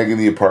the egg in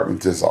the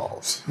apartment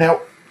dissolves.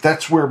 Now,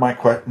 that's where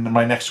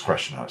my next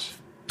question is.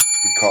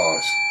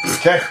 Because.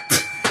 Okay.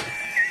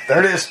 There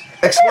it is.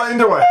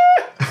 Explained away.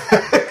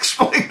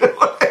 Explained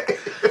away.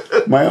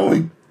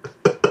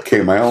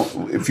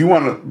 If you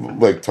want to,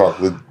 like, talk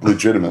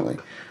legitimately,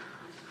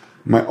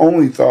 my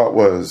only thought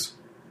was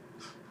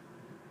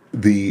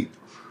the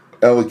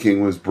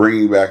Elking was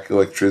bringing back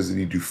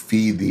electricity to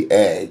feed the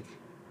egg,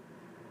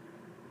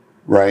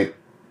 right?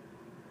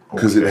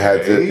 Because it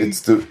had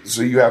to,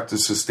 so you have to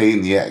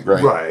sustain the egg,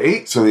 right?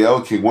 Right. So the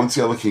Elking, once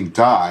the Elking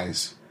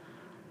dies,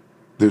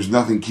 there's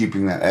nothing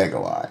keeping that egg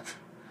alive.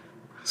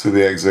 So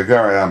the egg's like,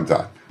 all right, I'm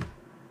done.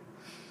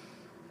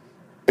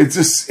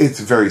 It's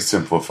very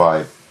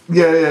simplified.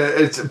 Yeah,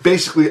 it's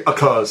basically a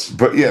cause.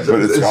 But yeah,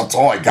 that's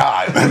all I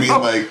got. I mean,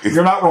 like,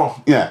 you're not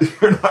wrong. Yeah,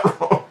 you're not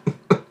wrong.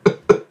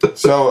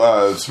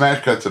 So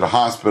Smash cut to the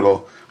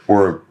hospital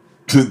where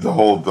the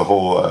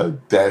whole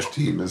Dash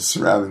team is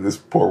surrounding this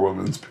poor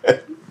woman's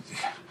bed.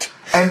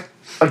 And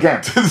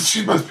again,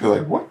 she must be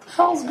like, "What the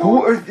hell's going on?"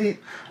 Who are the?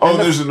 Oh,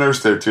 there's a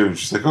nurse there too, and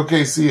she's like,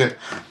 "Okay, see ya."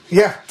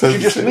 Yeah, she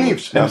just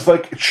leaves, and it's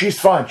like, "She's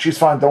fine.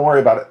 Don't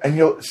worry about it." And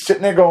you're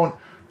sitting there going,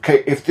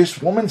 "Okay, if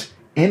this woman's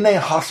in a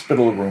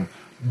hospital room,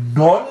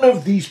 none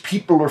of these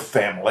people are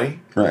family.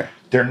 Right?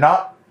 They're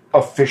not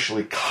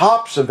officially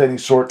cops of any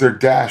sort. They're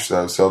Dash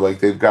though, so like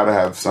they've got to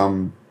have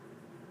some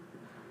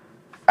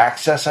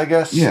access, I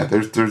guess. Yeah,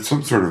 there's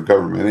some sort of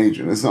government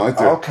agent. It's not like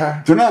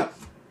they're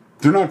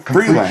not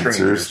complete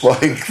freelancers. Strangers.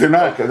 Like they're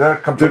not.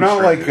 Okay, they're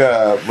not like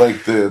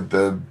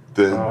the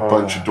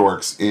bunch of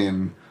dorks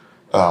in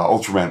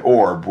Ultraman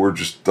Orb. We're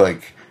just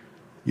like,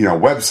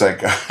 website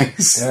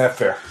guys. Yeah,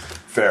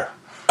 fair.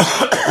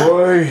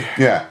 Oy.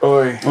 Yeah.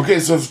 Oy. Okay,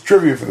 so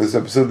trivia for this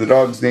episode: the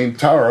dog's name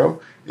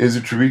Taro is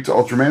a tribute to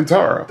Ultraman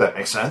Taro. That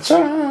makes sense.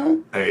 Ta-da.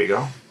 There you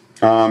go.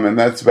 And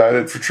that's about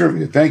it for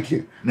trivia. Thank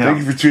you. Thank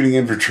you for tuning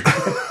in for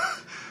trivia.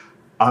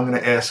 I'm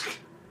going to ask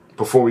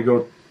before we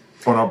go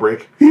on our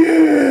break.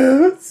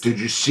 Yes. Did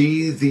you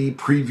see the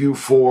preview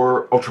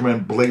for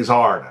Ultraman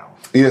Blazar now?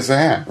 Yes, I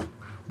have.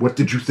 What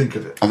did you think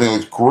of it? I think it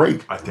looks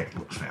great. I think it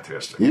looks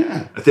fantastic.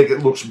 Yeah. I think it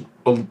looks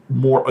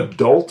more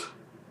adult.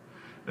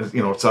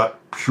 It's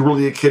not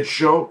purely a kid's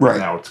show. Right.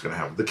 Now it's going to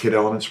have the kid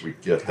elements. We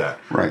get that.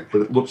 Right.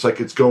 But it looks like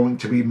it's going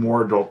to be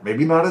more adult.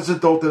 Maybe not as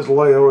adult as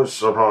Leo is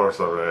supposed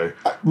to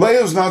be.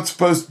 Leo's not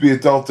supposed to be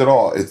adult at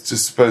all. It's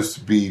just supposed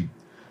to be...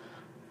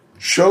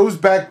 Shows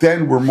back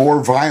then were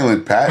more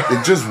violent, Pat.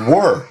 They just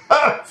were.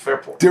 Fair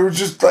point. They were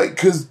just like...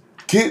 Because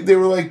they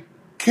were like,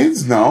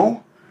 kids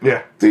know.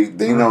 Yeah. They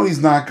know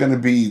he's not going to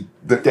be...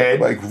 dead.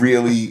 Like,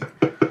 really...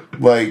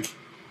 like,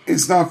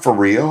 it's not for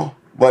real.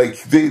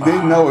 Like, they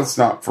know it's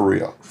not for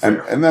real.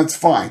 And that's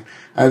fine.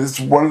 And it's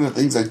one of the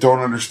things I don't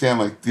understand.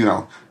 Like,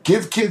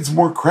 give kids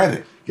more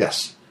credit.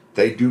 Yes.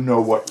 They do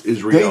know what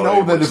is real. They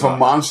know that if a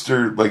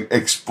monster, like,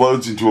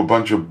 explodes into a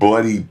bunch of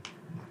bloody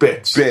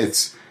bits,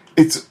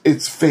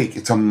 it's fake.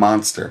 It's a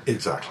monster.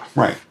 Exactly.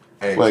 Right.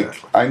 Exactly.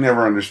 Like, I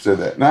never understood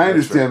that. And I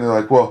understand they're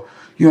like, well,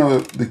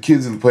 the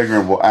kids in the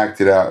playground will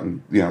act it out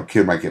and,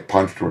 kid might get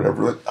punched or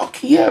whatever. Like,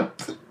 okay, yeah.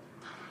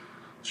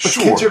 But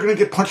kids are going to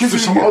get punched for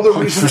some other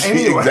reason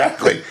anyway.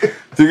 Exactly.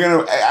 They're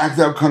going to act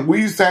out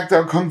we used to act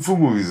out kung fu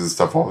movies and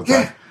stuff all the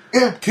time.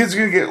 Yeah. Kids are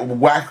going to get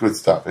whacked with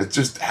stuff. It's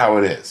just how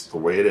it is. The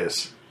way it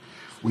is.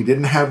 We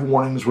didn't have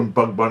warnings when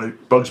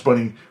Bugs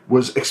Bunny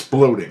was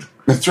exploding.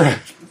 That's right.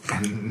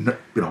 And,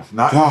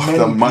 not Oh, many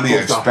the money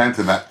I people died. spent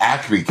in that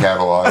Acme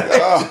catalog.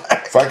 Oh,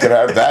 if I could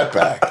have that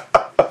back.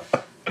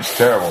 It's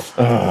terrible.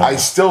 I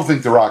still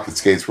think the rocket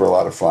skates were a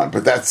lot of fun,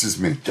 but that's just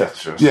me.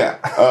 That's just Yeah.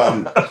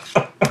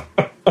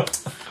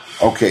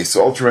 Okay,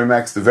 so Ultraman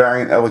Max, the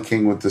variant, Ella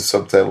King with the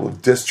subtitle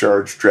of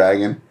Discharge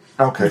Dragon.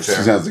 Okay, Which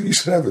fair. sounds like you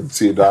should have to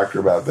see a doctor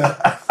about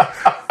that.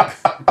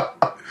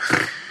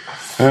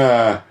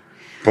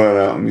 But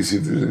let me see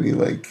if there's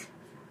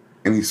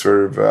any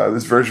sort of...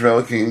 this version of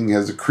Ella King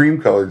has a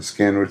cream-colored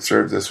skin, which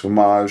serves as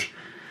homage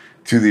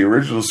to the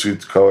original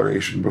suit's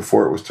coloration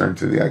before it was turned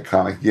to the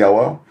iconic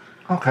yellow.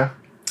 Okay.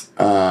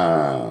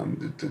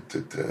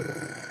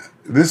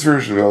 This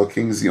version of Ella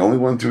King is the only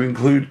one to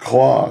include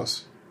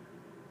claws.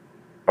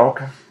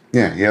 Okay.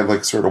 Yeah, he had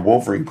like sort of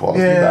Wolverine claws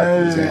in the back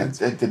of his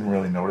hands. I didn't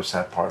really notice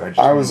that part.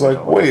 I was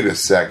like, wait a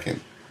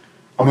second.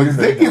 I'm like, if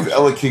they give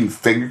Ella King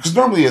fingers, because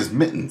normally he has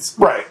mittens.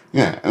 Right.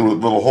 Yeah, and with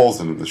little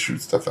holes in them to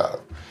shoot stuff out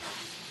of.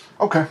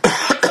 Okay.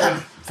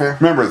 Fair.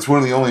 Remember, it's one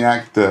of the only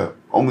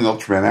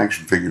Ultraman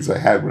action figures I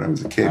had when I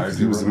was a kid, because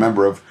he was a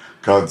member of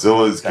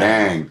Godzilla's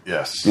gang.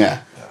 Yes.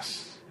 Yeah.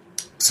 Yes.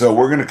 So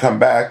we're going to come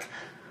back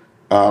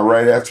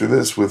right after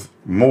this with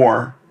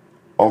more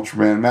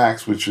Ultraman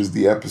Max, which is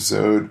the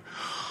episode...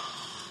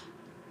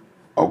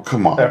 Oh,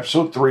 come on.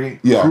 Episode 3.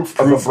 Yeah, Proof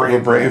of a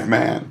Brave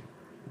Man.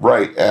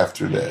 Right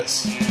after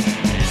this.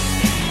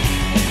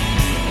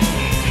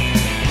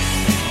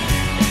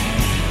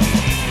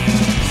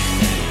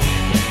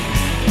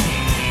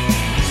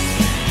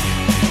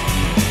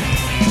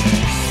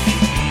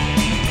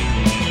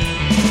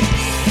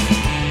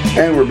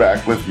 And we're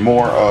back with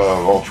more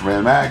of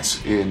Ultraman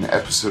Max in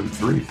episode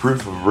 3,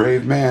 Proof of a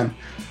Brave Man.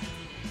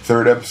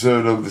 Third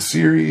episode of the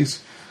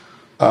series.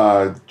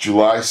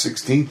 July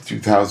 16th,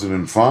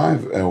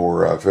 2005,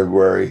 or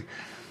February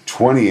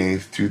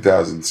 28th,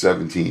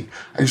 2017.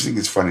 I just think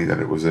it's funny that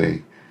it was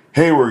hey,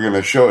 we're going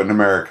to show it in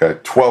America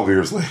 12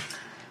 years later.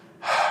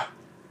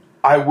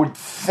 I would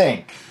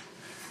think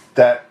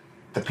that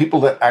the people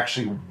that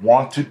actually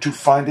wanted to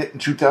find it in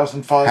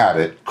 2005 Had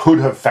it. could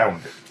have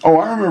found it. Oh,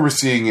 I remember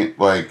seeing it,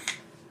 like,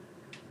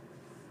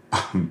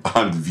 on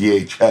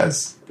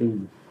VHS.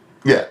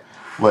 Yeah.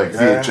 Like,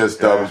 VHS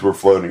dubs were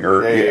floating,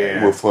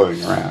 were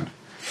floating around.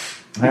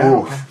 Yeah,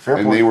 Oof. okay, fair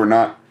And point. they were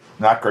not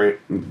great.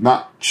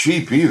 not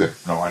cheap either.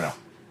 No, I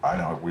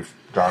know. We've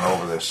gone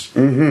over this.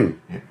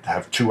 Mm-hmm. You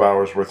have 2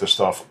 hours worth of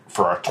stuff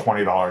for a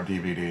 $20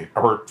 DVD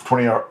or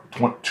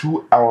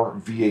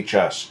 2-hour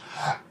VHS.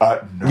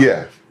 No.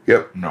 Yeah.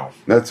 Yep. No.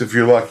 That's if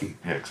you're lucky.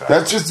 Yeah, exactly.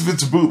 That's just if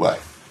it's a bootleg.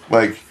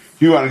 Like, if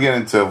you want to get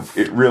into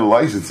real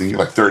licensing, you're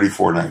like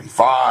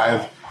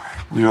 $34.95.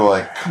 You're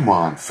like, come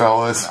on,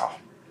 fellas. No.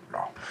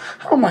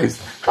 How am I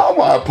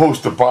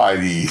supposed to buy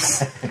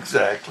these?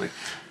 Exactly.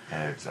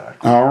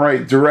 All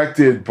right.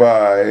 Directed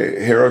by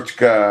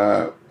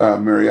Hirochika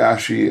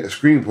Moriyashi. A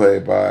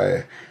screenplay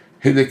by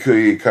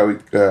Hideki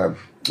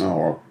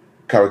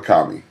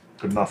Kawakami.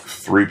 Good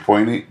enough.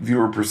 3.8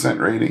 viewer percent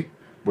rating.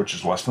 Which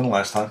is less than the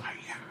last time.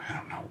 I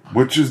don't know.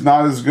 Which is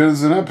not as good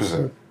as an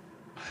episode.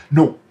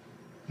 No.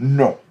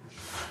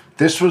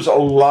 This was a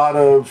lot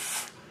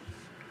of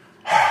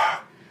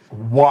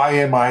why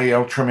am I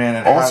Ultraman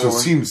and Also how do I...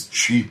 seems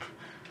cheap.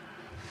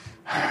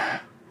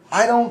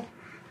 I don't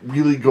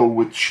really go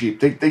with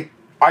cheap.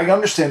 I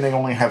understand they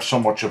only have so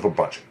much of a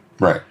budget.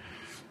 Right.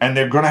 And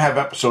they're going to have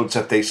episodes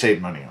that they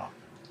save money on.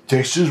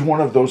 This is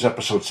one of those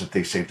episodes that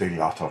they saved a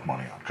lot of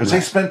money on. Because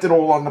they spent it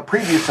all on the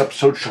previous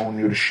episode showing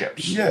you the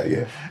ships. Yeah.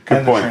 Good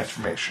And the point.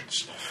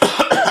 transformations.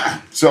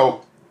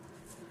 So,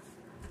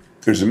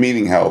 there's a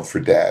meeting held for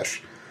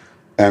Dash.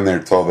 And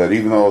they're told that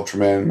even though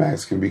Ultraman and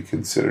Max can be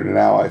considered an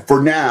ally,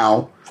 for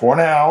now,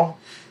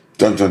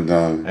 dun dun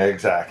dun,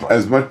 Exactly.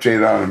 as much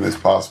data on him as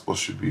possible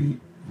should be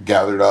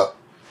gathered up.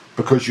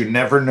 Because you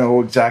never know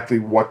exactly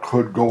what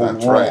could go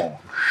That's wrong. right.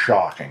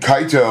 Shocking.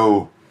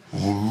 Kaito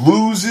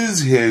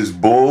loses his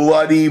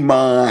bloody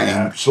mind.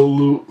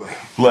 Absolutely.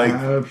 Like,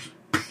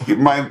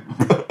 my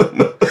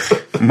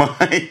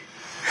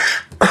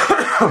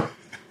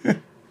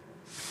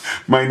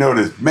my note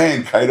is,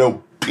 man,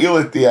 Kaito, peel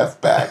it the F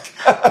back.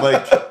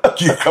 Like,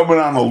 you're coming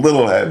on a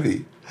little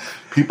heavy.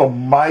 People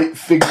might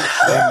figure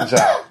things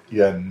out.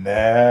 You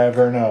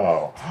never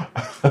know.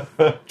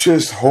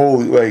 Just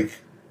holy, like,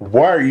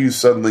 why are you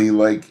suddenly,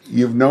 like,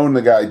 you've known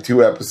the guy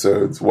 2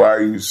 episodes. Why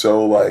are you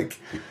so, like,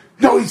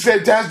 no, he's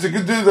fantastic.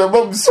 Dude, I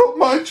love him so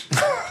much.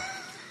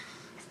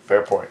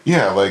 Fair point.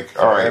 Yeah, like,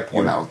 all right,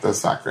 you know,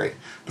 that's not great.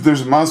 But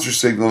there's a monster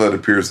signal that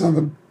appears on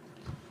the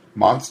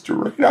monster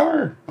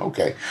radar.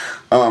 Okay.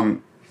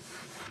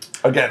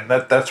 Again,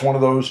 that's one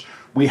of those.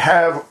 We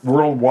have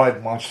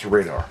worldwide monster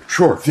radar.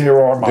 Sure.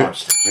 There are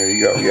monsters. There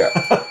you go, yeah.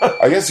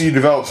 I guess you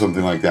develop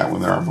something like that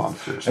when there are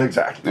monsters.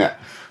 Exactly. Yeah.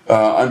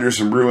 Under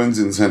some ruins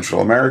in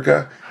Central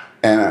America.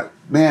 And,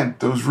 man,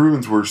 those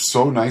ruins were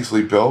so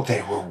nicely built.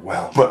 They were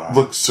well But done.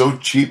 look so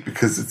cheap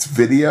because it's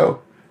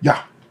video.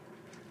 Yeah.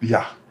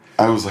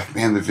 I was like,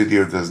 man, the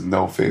video does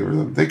no favor to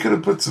them. They could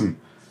have put some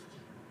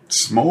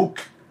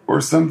smoke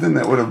or something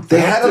that would have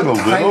They had helped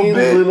a it tiny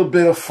little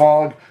bit of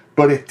fog,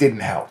 but it didn't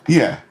help.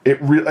 Yeah.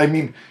 I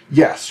mean,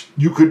 yes,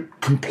 you could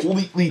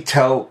completely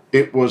tell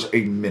it was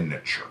a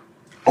miniature.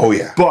 Oh,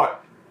 yeah.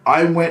 But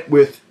I went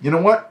with, you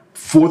know what?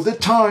 For the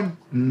time,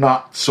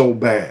 not so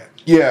bad.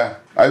 Yeah.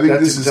 I think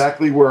That's this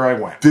exactly where I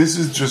went. This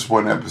is just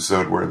one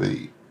episode where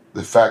the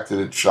fact that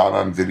it's shot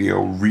on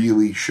video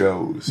really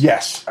shows.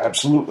 Yes,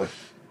 absolutely.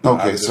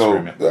 Okay, so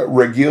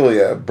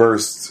Regula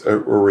bursts,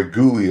 or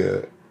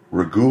Regula?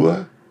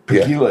 Regula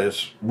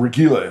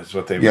is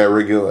what they Yeah,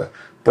 Regula.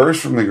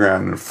 Bursts from the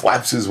ground and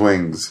flaps his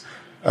wings,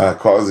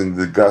 causing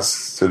the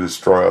gusts to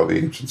destroy all the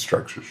ancient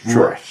structures.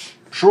 Sure.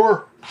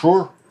 Sure.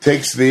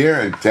 Takes to the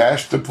air and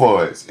Dash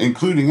deploys,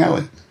 including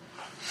Ellie.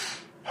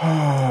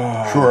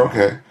 Sure,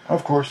 okay.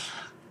 Of course.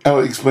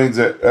 Ellie explains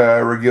that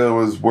Regula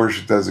was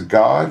worshipped as a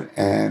god,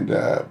 and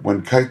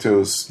when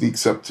Kaito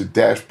sneaks up to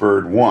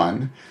Dashbird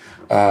 1,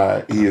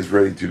 he is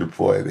ready to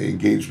deploy. They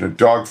engage in a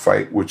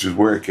dogfight, which is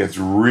where it gets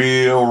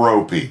real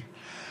ropey.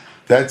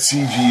 That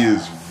CG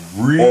is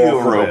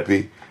real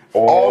ropey.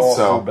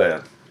 Also,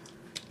 bad.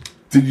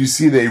 Did you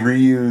see they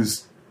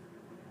reused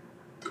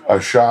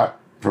a shot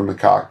from the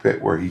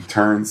cockpit where he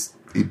turns,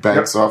 he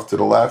banks off to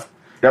the left?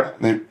 Yep.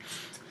 They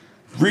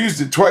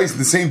reused it twice in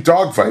the same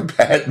dogfight,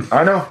 Pat.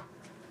 I know.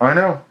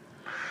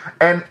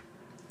 And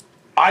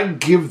I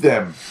give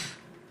them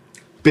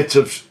bits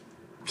of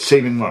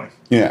saving money.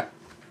 Yeah.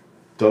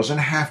 Doesn't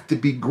have to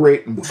be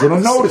great, and we're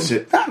going to notice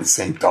it. Not the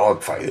same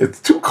dogfight.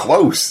 It's too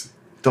close.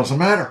 Doesn't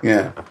matter.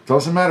 Yeah.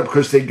 Doesn't matter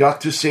because they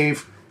got to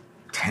save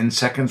 10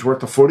 seconds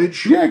worth of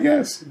footage. Yeah, I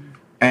guess.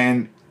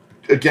 And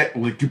again,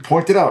 like you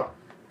pointed out,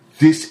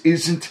 this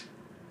isn't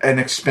an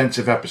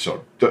expensive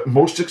episode. The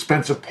most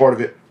expensive part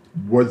of it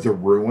were the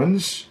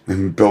ruins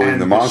And building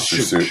the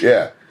monster suit.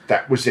 Yeah.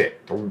 That was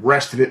it. The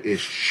rest of it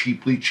is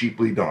cheaply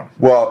done.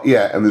 Well,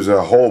 yeah, and there's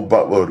a whole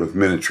buttload of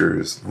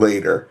miniatures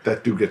later.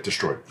 That do get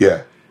destroyed.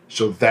 Yeah.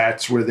 So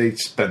that's where they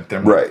spent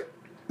them. Right.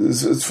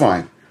 It's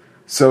fine.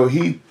 So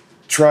he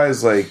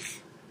plays like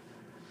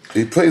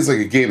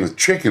a game of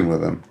chicken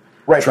with him.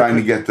 Right. Trying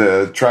to get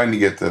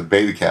the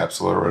beta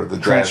capsule or whatever,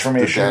 the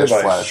transformation dash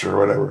device. flash or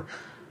whatever.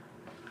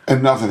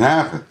 And nothing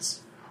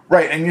happens.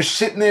 Right, and you're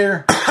sitting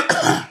there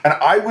and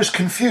I was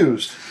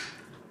confused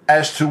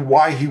as to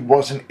why he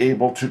wasn't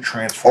able to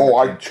transform. Oh,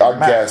 I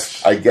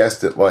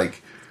guessed it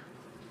like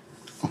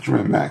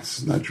Ultraman Max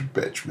is not your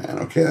bitch, man.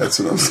 Okay, that's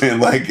what I'm saying.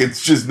 Like,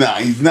 it's just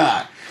not. He's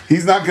not.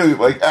 He's not going to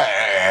be like,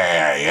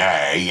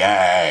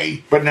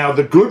 hey. But now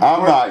the good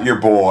I'm not your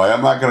boy.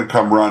 I'm not going to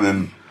come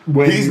running.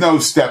 He's no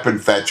step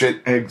and fetch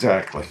it.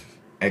 Exactly.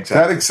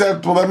 That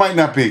acceptable? That might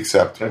not be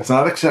acceptable. That's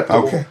not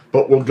acceptable. Okay.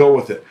 But we'll go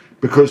with it.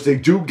 Because they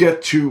do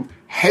get to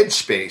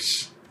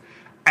Headspace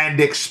and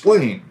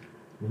explain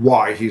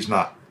why he's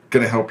not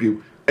going to help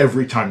you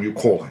every time you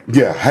call him.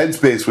 Yeah,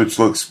 Headspace, which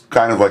looks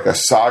kind of like a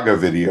Saga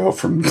video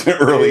from the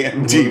early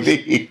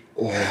MTV. It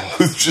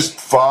was just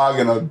fog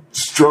and a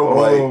strobe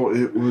light. Oh,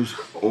 it was...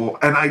 Oh,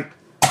 and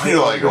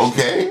You're like,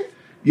 okay?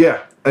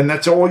 Yeah, and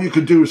that's all you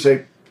could do is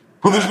say...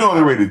 Well, there's no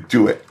other way to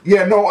do it.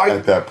 Yeah, no,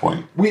 at that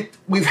point.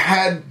 We've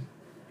had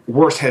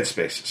worse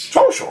Headspaces.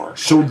 Oh, sure.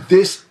 So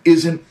this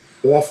isn't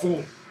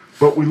awful,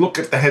 but we look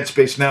at the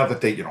Headspace now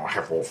that they,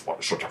 have all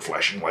sorts of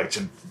flashing lights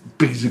and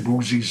beezy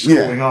boozies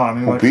going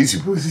on. And beezy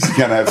boozies. You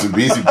gotta have some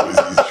beezy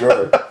boozies,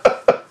 sure.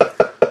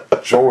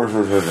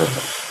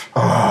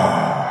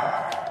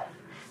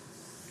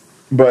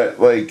 But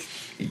I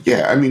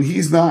mean,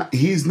 he's not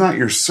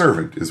your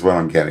servant, is what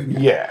I'm getting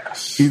at.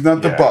 Yes. He's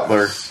not the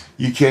butler.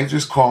 You can't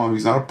just call him.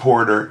 He's not a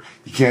porter.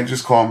 You can't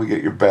just call him to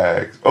get your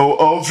bags. Oh,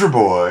 Ultra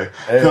Boy,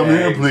 come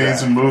here,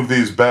 please, and move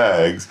these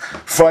bags.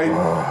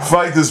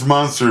 Fight this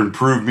monster and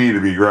prove me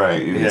to be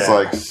right. And it's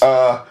like,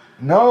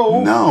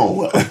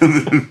 no.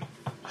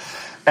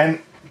 And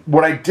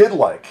what I did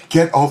like...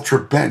 Get Ultra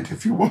bent,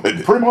 if you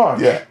would. Pretty much.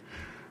 Yeah.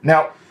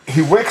 Now,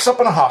 he wakes up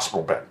in a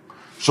hospital bed.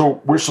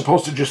 So we're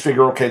supposed to just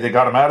figure, okay, they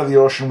got him out of the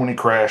ocean when he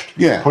crashed.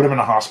 Yeah. Put him in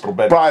a hospital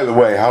bed. By the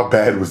way, how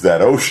bad was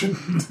that ocean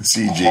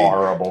CG?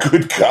 Horrible.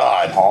 Good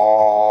God.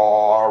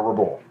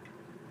 Horrible.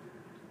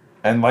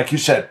 And like you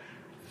said,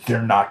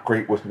 they're not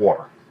great with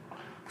water.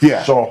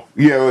 Yeah. So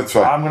that's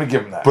fine. I'm going to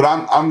give him that. But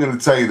I'm going to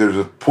tell you, there's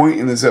a point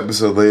in this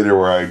episode later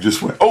where I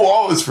just went, oh,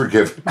 all is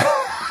forgiven.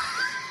 I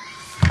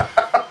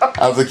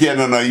was like,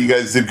 no, you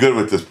guys did good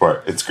with this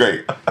part. It's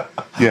great.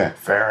 Yeah.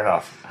 Fair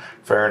enough.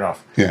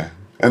 Yeah.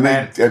 And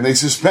they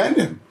suspend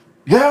him.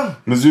 Yeah.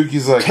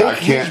 Mizuki's like, Take I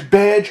can't. his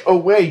badge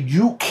away.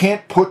 You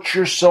can't put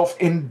yourself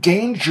in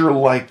danger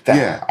like that.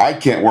 Yeah, I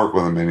can't work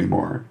with him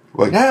anymore.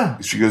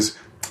 She goes,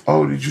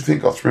 oh, did you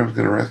think Ultraman was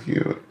going to rescue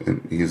you?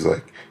 And he's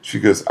like,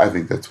 she goes, I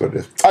think that's what it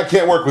is. I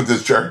can't work with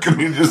this jerk. I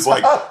mean, just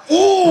like,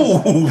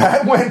 ooh.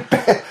 That went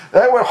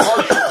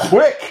harsh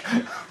quick.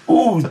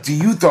 Ooh,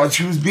 you thought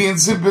she was being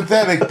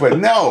sympathetic, but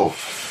no.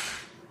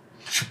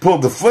 She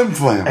pulled the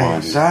flim-flam on you.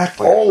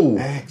 Exactly. Oh.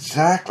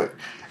 Exactly.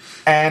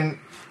 And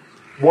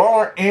while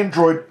our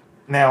android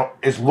now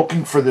is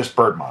looking for this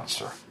bird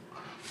monster,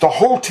 the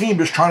whole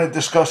team is trying to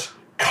discuss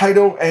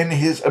Kaito and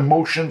his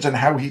emotions and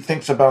how he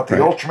thinks about the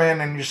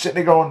Ultraman, and you're sitting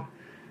there going,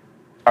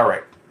 all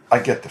right, I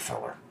get the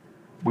filler.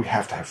 We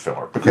have to have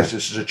filler because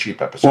this is a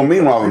cheap episode. Well,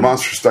 meanwhile, the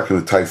monster's stuck in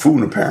a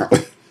typhoon,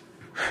 apparently.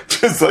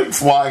 Just like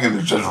flying and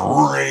there's just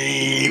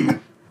rain.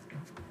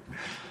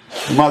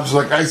 The monster's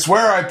like, I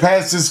swear I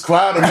passed this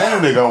cloud a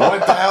minute ago.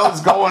 What the hell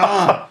is going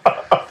on?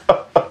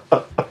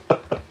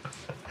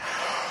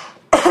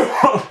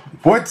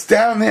 What's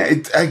down there?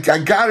 I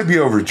got to be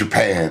over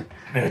Japan.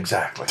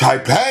 Exactly.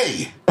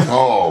 Taipei.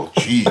 Oh,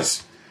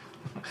 jeez.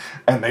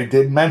 And they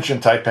did mention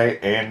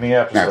Taipei in the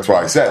episode. That's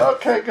why I said it.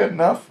 Okay, good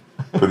enough.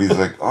 But he's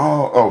like,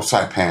 oh,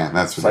 Saipan.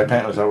 That's what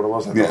Saipan, was that what it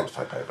was? I thought it was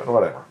Taipei, but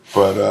whatever.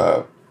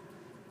 But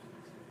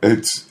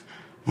it's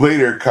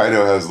later.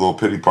 Kaido has a little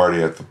pity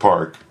party at the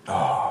park.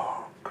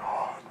 Oh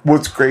God!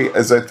 What's great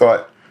is I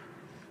thought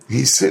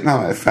he's sitting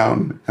on that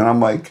fountain, and I'm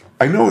like,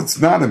 I know it's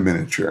not a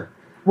miniature,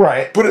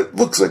 right? But it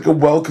looks like a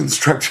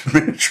well-constructed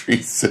miniature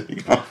he's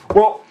sitting on.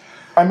 Well,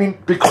 I mean,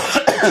 because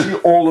you can see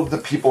all of the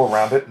people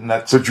around it, and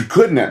that's But you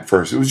couldn't at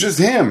first. It was just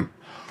him.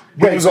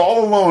 He was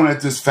all alone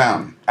at this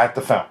fountain. at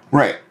the fountain.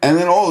 Right, and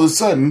then all of a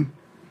sudden,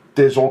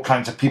 There's all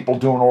kinds of people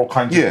doing all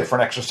kinds of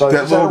different exercises.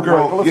 That little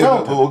girl,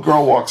 fountain. the little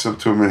girl walks up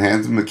to him and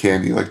hands him the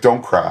candy, like,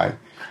 "Don't cry."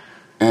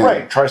 And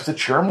Right, tries to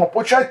cheer him up,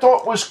 which I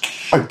thought was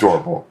cute.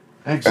 adorable.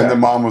 Exactly. And the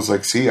mom was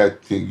like, "See, I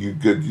think you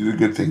did a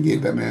good thing,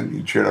 gave that man.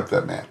 You cheered up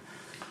that man."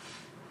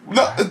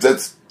 No,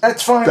 that's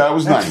fine. That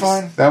was That's nice.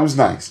 fine. That was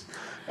nice.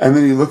 And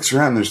then he looks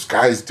around. There's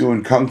guys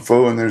doing kung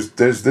fu, and there's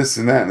this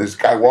and that, and there's a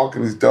guy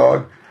walking his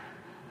dog.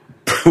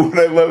 What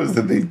I love is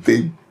that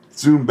they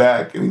zoom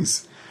back, and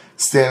he's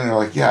standing there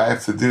like, "Yeah, I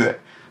have to do that,"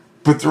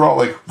 but they're all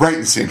like right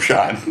in the same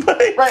shot.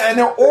 Right, and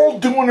they're all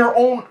doing their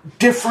own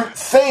different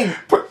thing.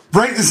 But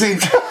right in the same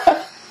shot.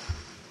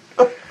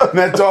 And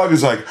that dog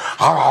is like,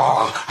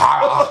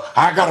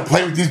 I gotta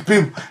play with these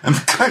people. And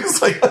the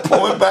guy's like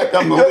pulling back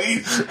on the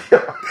leash.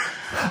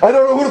 I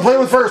don't know who to play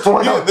with first.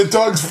 So Yeah, the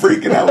dog's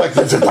freaking out like,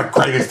 this is the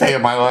greatest day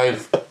of my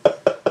life.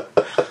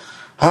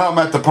 I'm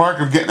at the park,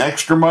 I'm getting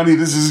extra money,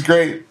 this is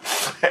great.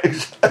 I'm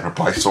gonna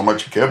buy so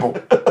much kibble.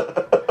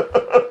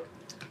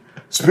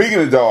 Speaking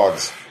of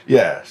dogs,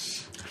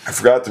 Yes. I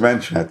forgot to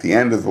mention at the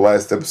end of the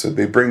last episode,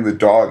 they bring the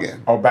dog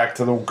in. Oh, back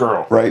to the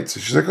girl. Right? So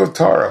she's like, oh,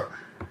 Taro.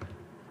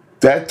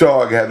 That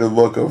dog had the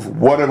look of,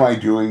 what am I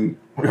doing?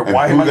 And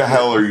Why am who I the here?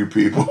 hell are you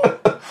people?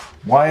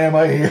 Why am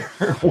I here?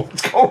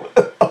 What's going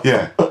on?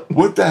 Yeah.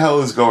 What the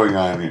hell is going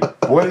on here?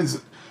 What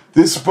is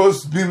this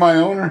supposed to be my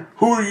owner?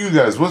 Who are you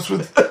guys? Who's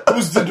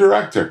the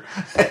director?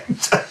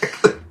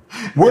 Exactly.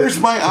 Where's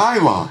my eye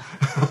line?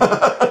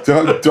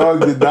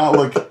 Dog did not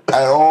look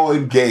at all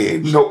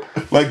engaged. Nope.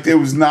 Like it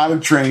was not a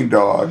trained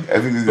dog.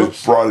 I think they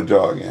just brought a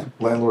dog in.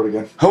 Landlord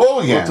again. Hello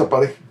again. What's up,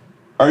 buddy?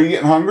 Are you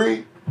getting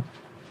hungry?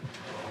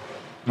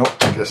 Nope.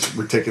 I guess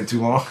we're taking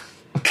too long.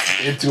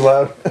 It's too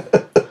loud.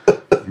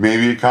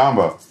 Maybe a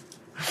combo.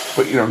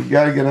 But you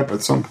gotta get up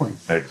at some point.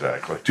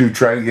 Exactly. Dude,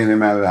 tried to get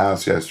him out of the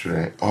house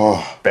yesterday.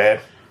 Oh, Bad.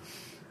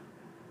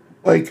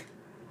 like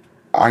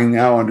I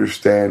now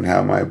understand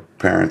how my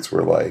parents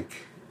were like.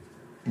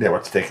 Yeah,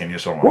 what's taking you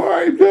so long?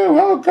 Why do?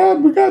 How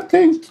come we got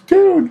things to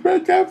do?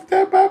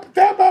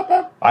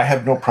 I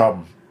have no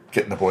problem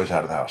getting the boys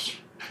out of the house.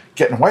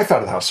 Getting the wife out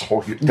of the house is a whole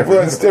different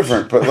Well, that's universe.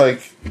 different. But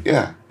like,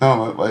 yeah,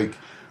 no, like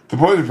the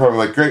boys are probably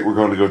like, great, we're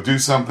going to go do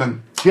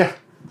something. Yeah.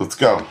 Let's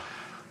go.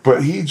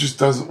 But he just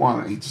doesn't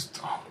want it. He just,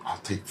 I'll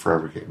take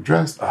forever getting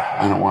dressed.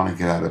 I don't want to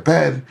get out of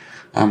bed.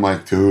 I'm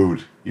like,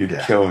 dude, you're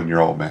killing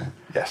your old man.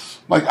 Yes.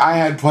 Like, I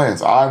had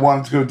plans. I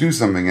wanted to go do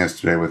something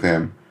yesterday with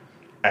him.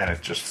 And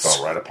it just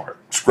fell right apart.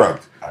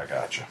 Scrubbed. I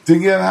gotcha.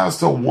 Didn't get out of the house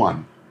till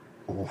 1.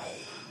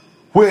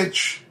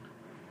 Which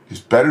is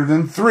better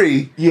than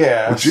 3.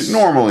 Yeah. Which it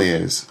normally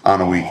is on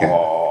a weekend.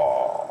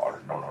 Oh,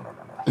 no.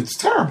 It's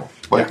terrible.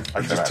 Like, Yeah, I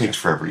it can just imagine. takes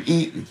forever to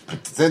eat.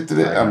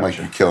 I'm like,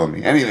 you're killing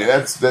me. Anyway,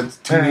 that's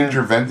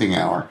teenager venting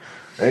hour.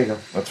 There you go.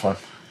 That's fine.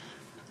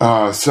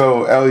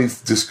 So Ellie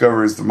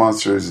discovers the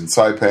monster is in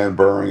Saipan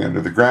burrowing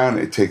under the ground.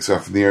 It takes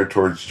off in the air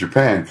towards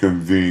Japan,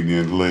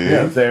 conveniently.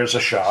 Yeah, there's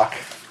a shock.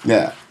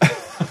 Yeah.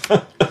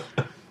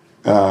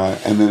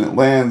 And then it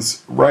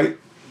lands right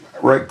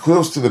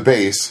close to the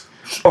base.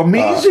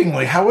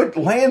 Amazingly, how it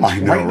lands. I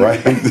know,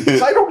 right?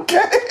 right? I don't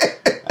get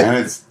it. And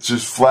it's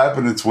just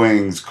flapping its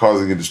wings,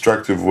 causing a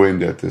destructive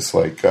wind at this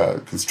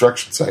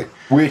construction site.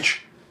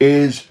 Which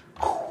is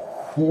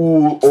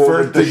cool. Or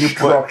First thing you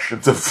put, destruction.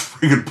 the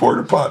freaking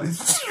porta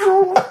potties.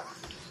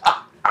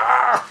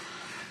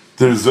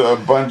 There's a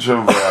bunch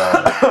of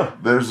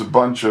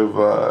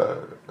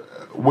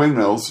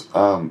windmills,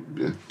 turbine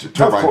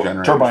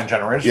generators. Turbine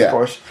generators, Yeah. of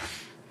course.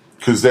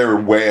 Because they were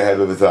way ahead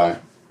of the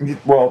time.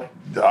 Well,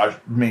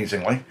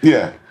 amazingly.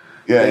 Yeah.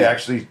 Yeah. They yeah.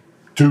 actually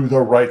do the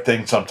right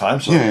thing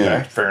sometimes. So, Yeah, okay,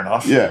 yeah. fair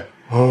enough. Yeah.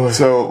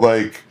 So,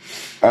 like,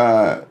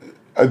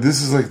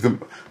 this is like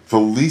the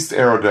least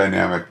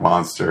aerodynamic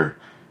monster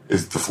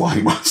is the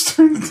flying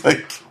monster. It's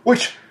like,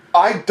 Which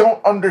I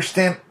don't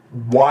understand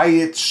why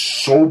it's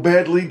so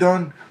badly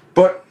done,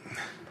 but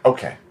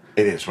okay,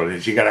 it is what it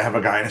is. You got to have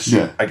a guy in a suit.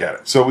 yeah, I get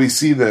it. So we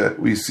see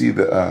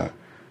the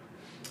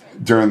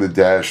during the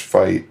Dash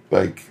fight,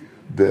 like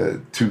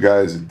the two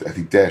guys, I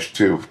think Dash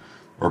 2,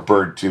 or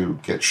Bird 2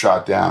 get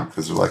shot down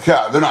because they're like,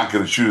 yeah, they're not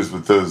going to shoot us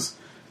with those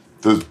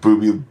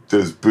booby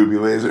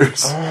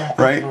lasers,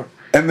 right?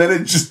 And then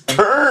it just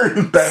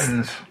turns.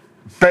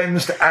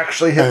 Bends to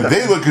actually hit and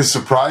they look as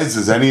surprised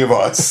as any of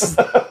us.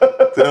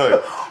 They're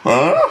like,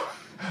 huh?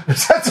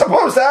 Is that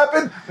supposed to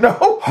happen? No.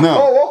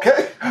 Oh,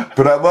 okay.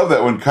 But I love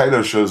that when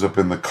Kaito shows up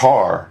in the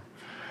car,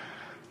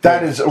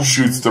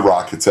 shoots the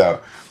rockets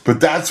out.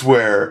 But that's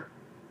where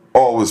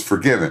all was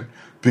forgiven,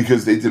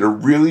 because they did a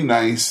really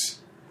nice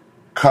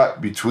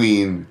cut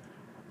between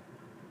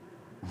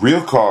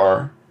real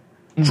car,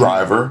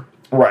 driver,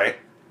 right,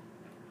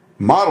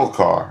 model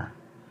car,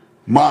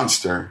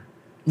 monster,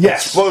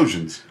 yes,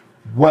 explosions.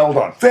 Well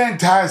done.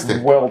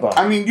 Fantastic. Well done.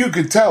 I mean, you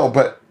could tell,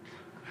 but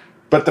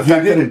the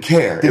fact didn't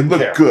care. It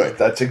looked good.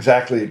 That's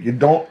exactly it. You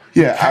don't.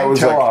 Yeah, I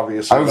was like,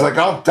 obviously. I was like,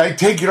 I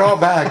take it all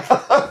back.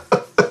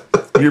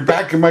 You're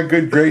back in my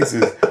good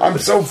graces. I'm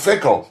so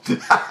fickle.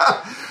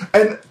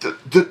 And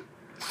the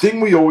thing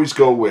we always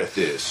go with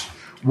is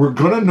we're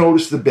going to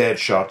notice the bad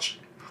shots,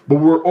 but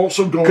we're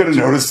also going to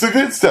notice the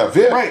good stuff.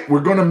 Yeah, right.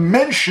 We're going to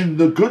mention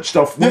the good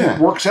stuff when it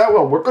works out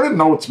well. We're going to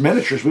know it's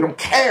miniatures. We don't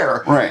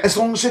care, right? As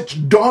long as it's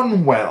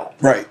done well,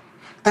 right?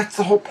 That's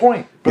the whole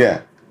point.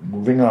 But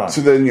moving on. So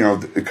then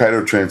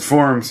Kaito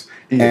transforms,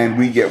 and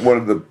we get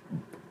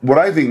what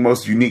I think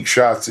most unique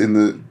shots in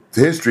the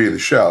history of the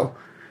show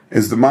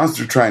is the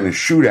monster trying to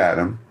shoot at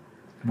him,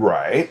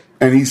 right?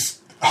 And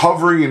he's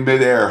hovering in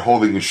midair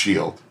holding a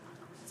shield.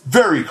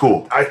 Very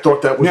cool. I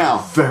thought that was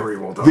very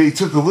well done. They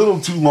took a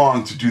little too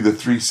long to do the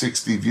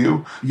 360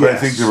 view, but I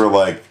think they were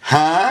like,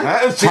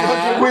 huh? See, look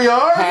at we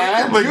are.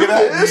 Huh? Look at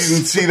that. You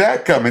didn't see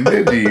that coming,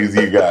 did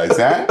you guys,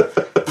 huh?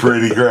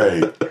 Pretty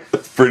great.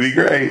 Pretty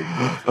great.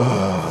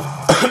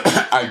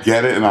 I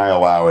get it and I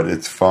allow it.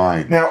 It's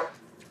fine. Now,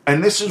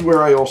 and this is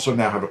where I also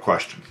now have a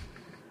question.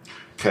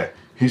 Okay.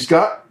 He's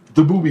got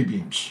the booby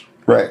beams.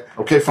 Right.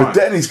 Okay, fine. But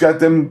then he's got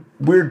them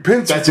weird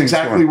pincer. That's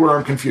exactly where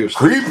I'm confused.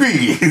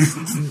 Creepy.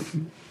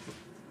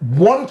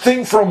 One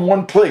thing from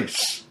one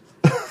place.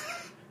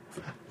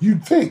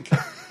 You'd think.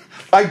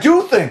 I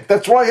do think.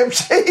 That's why I'm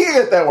saying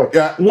it that way.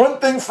 Yeah. One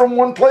thing from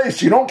one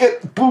place. You don't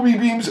get booby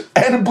beams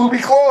and booby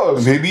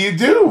claws. Maybe you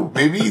do.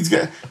 Maybe he's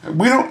got...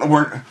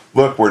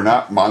 We're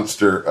not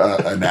monster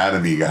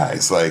anatomy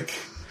guys. Like...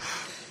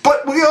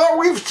 But we are.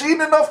 We've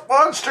seen enough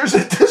monsters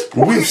at this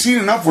point. We've seen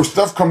enough where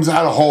stuff comes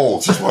out of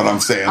holes, is what I'm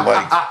saying.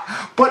 Like,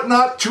 but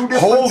not two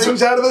different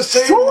things out of the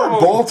same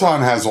hole.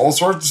 Bolton has all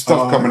sorts of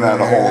stuff coming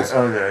out of holes.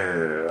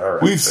 Okay. All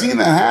right. We've seen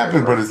that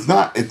happen, but it's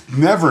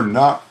never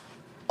not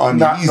uneasy.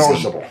 Not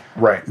noticeable.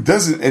 Right.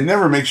 It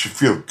never makes you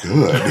feel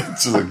good.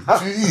 It's like,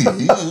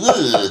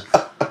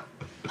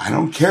 I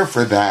don't care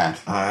for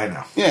that. I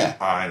know. Yeah.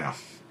 I know.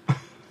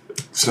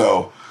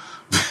 So,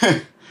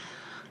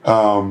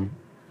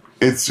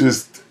 it's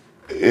just...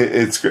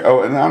 It's and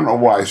I don't know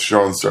why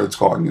Sean starts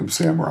calling him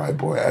Samurai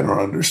Boy. I don't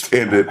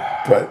understand it,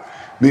 but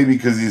maybe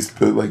because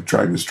he's like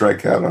trying to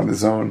strike out on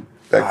his own.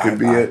 That could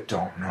be it. I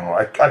don't know.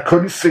 I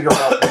couldn't figure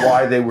out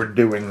why they were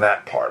doing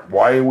that part.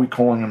 Why are we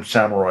calling him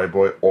Samurai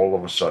Boy all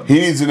of a sudden? He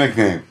needs a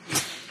nickname.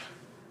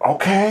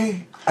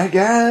 Okay, I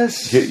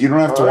guess. You don't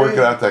have to work it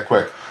out that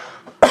quick.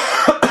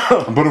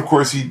 But of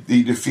course, he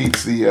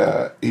defeats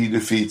the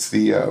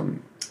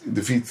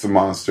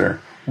monster.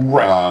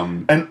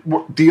 Right. And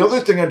the other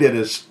thing I did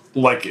is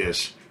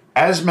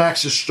as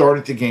Max is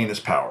starting to gain his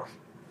power,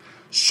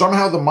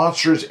 somehow the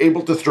monster is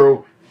able to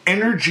throw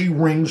energy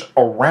rings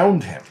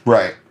around him.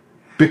 Right.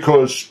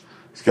 Because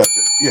he's got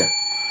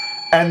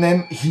and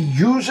then he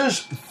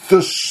uses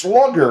the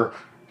slugger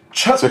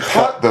to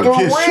cut the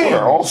ring.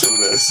 Sure, also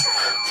this.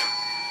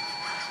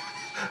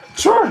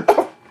 Sure.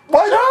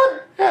 Why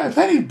not? Yeah,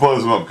 then he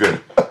blows him up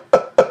good.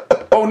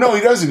 Oh, no,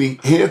 he doesn't. He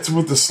hits him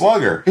with the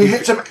slugger. He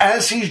hits him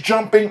as he's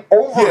jumping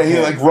over him.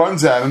 Yeah, he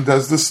runs at him,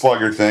 does the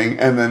slugger thing,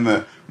 and then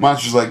the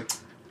monster's like,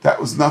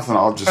 that was nothing,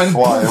 I'll just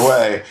fly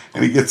away.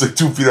 And he gets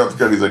 2 feet off the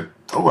ground, he's like,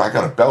 oh, I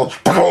got a belch.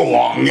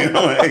 Long,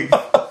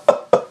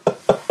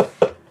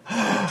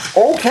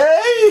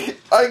 okay,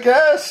 I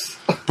guess.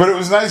 But it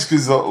was nice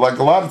because, a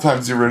lot of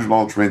times the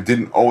original Ultraman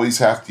didn't always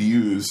have to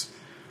use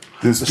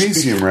the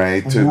Specium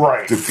Ray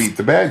to defeat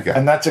the bad guy.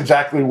 And that's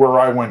exactly where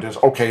I went is,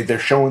 okay, they're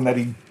showing that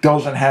he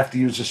doesn't have to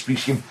use the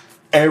Specium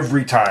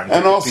every time.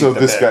 And also,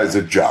 this guy's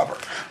a jobber.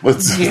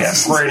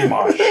 Pretty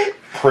much.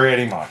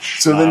 Pretty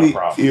much. So then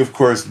he, of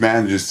course,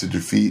 manages to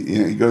defeat,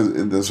 he goes,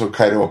 and so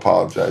Kaito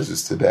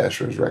apologizes to Dash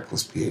for his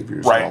reckless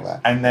behaviors and all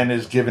that. And then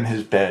is given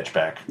his badge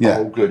back. Yeah.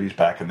 Oh, good, he's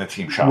back in the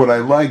team shop. What I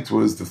liked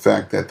was the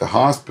fact that the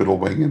hospital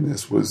wing in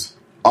this was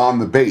on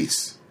the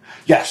base.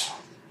 Yes.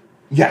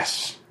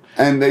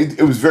 And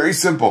it was very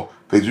simple.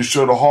 They just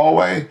showed a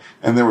hallway,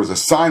 and there was a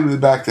sign in the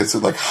back that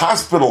said,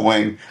 hospital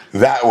wing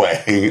that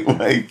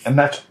way. And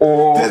that's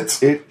all.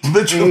 That's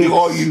literally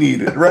all you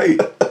needed, right?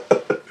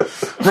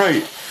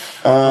 Right.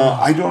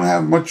 I don't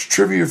have much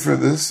trivia for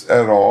this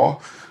at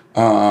all.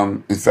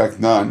 In fact,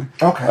 none.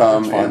 Okay.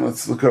 And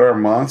let's look at our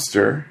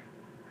monster.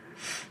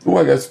 Oh,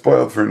 I got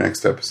spoiled for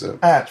next episode.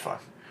 That's fine.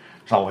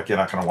 It's not like you're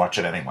not going to watch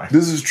it anyway.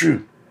 This is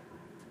true.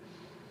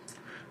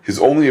 His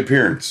only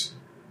appearance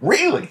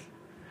Really?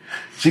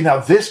 See, now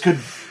this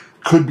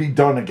could be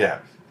done again.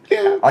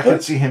 Yeah, I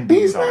could see him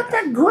being he's done not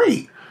again. that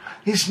great.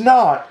 He's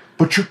not,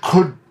 but you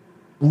could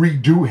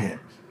redo him.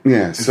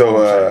 Yeah,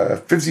 so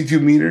 52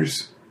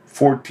 meters,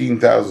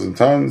 14,000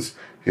 tons.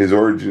 His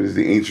origin is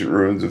the ancient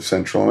ruins of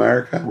Central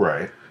America.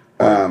 Right.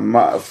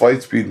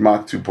 Flight speed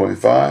Mach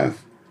 2.5.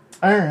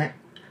 All right.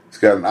 It's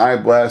got an eye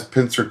blast,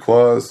 pincer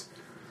claws,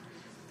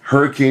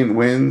 hurricane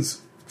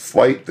winds,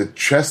 flight, the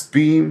chest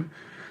beam,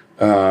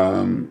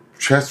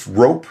 chest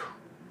rope.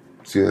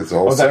 See, that's a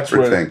whole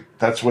separate thing.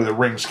 That's where the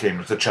rings came.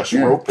 It's the chest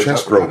rope.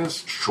 Chest rope.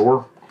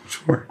 Sure.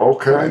 Sure.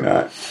 Okay. Why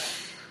not?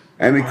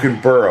 And it can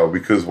burrow,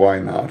 because why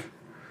not?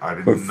 I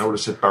didn't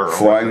notice it burrow.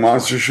 Flying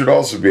monsters should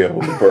also be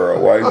able to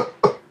burrow. Why?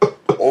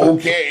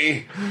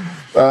 Okay.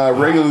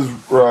 Regulars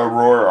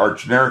roar are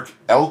generic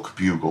elk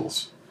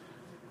bugles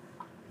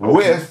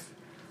with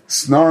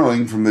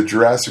snarling from the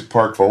Jurassic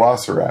Park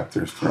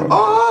velociraptors.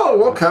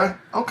 Oh, okay.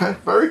 Okay.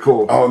 Very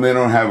cool. Oh, and they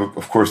don't have,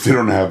 of course, they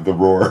don't have the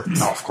roar.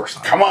 No, of course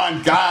not. Come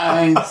on,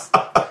 guys.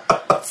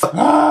 You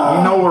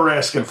know we're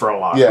asking for a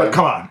lot, Yeah. but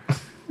come on.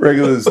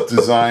 Regular's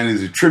design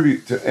is a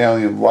tribute to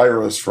alien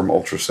Lyros from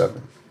Ultra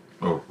 7.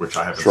 Oh, which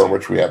I haven't Sure, seen.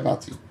 which we have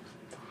not seen.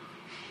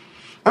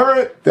 All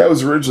right. That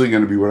was originally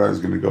going to be what I was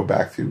going to go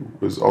back to,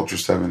 was Ultra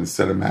 7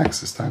 instead of Max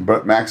this time.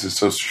 But Max is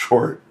so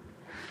short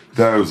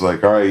that I was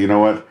like, all right, you know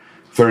what?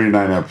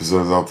 39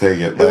 episodes, I'll take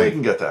it. Yeah, we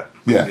can get that.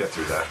 We Yeah. can get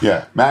through that.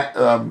 Yeah.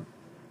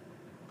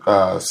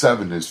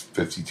 7 is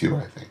 52,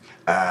 I think.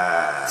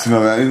 So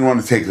no, I didn't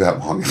want to take that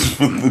long.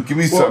 Give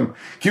me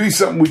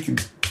something we can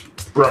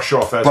Brush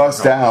off as bust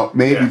we go. out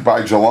maybe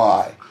by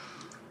July.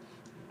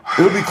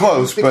 It'll be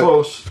close, It'll be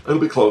close. It'll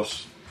be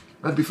close.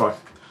 That'd be fine.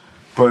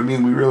 But I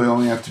mean, we really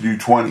only have to do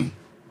 20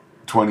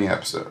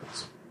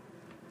 episodes.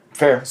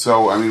 Fair.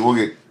 So I mean, we'll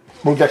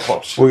get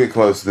close.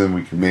 then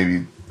we can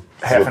maybe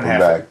Half flip and them half.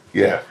 back.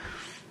 Yeah.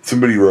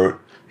 Somebody wrote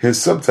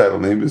his subtitle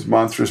name is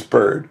Monstrous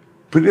Bird,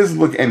 but he doesn't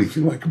look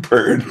anything like a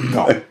bird.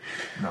 No.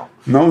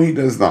 No, he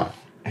does not.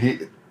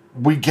 He's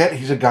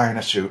a guy in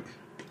a suit.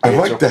 I It's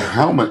like the okay.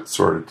 helmet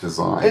sort of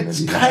design. It's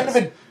that he kind has.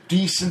 of a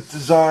decent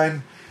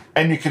design,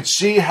 and you can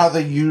see how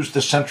they used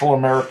the Central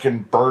American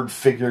bird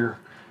figure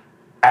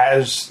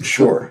as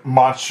Sure. the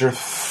monster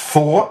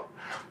thought,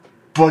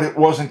 but it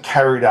wasn't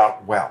carried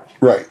out well.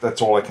 Right.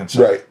 That's all I can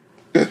say.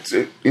 Right.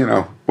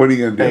 What are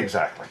you going to do?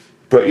 Exactly.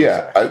 But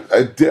yeah,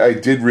 I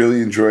did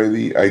really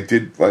enjoy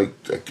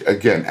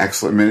again,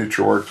 excellent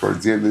miniature work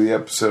towards the end of the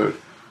episode.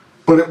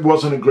 But it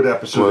wasn't a good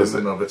episode Was in it?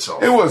 and of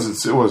itself. It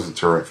wasn't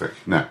terrific.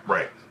 No.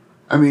 Right.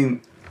 I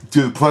mean,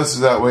 do the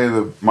pluses outweigh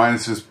the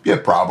minuses? Yeah,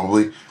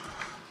 probably.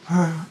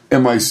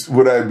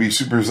 Would I be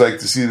super psyched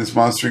to see this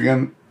monster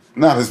again?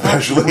 Not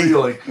especially.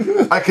 Really.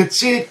 I could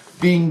see it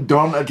being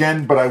done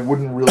again, but I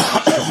wouldn't really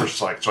be super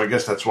psyched. So I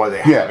guess that's why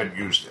they haven't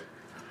used it.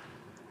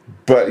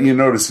 But you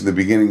notice in the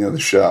beginning of the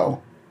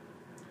show,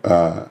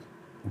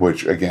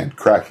 which again,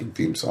 cracking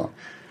theme song.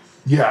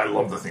 Yeah, I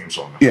love the theme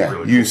song. It's Yeah,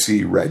 really you cool.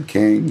 see Red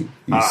King,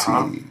 you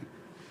see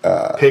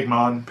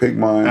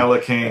Pigmon, Ella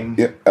King,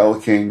 yep, Ella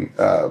King,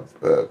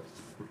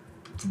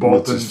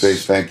 what's his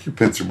face? Thank you,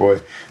 Pincer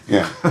Boy.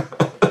 Yeah,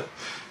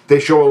 They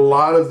show a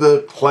lot of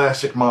the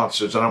classic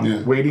monsters, and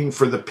I'm waiting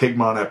for the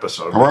Pigmon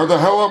episode. where the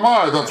hell am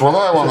I? That's what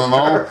I want to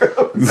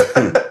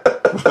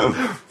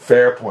know.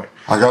 Fair point.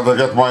 I got to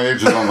get my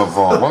agent on the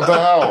phone. What the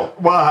hell?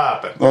 What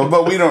happened? Well,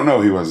 but we don't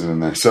know he wasn't in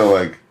there,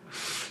 so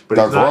But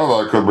that's he's not,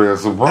 why that could be a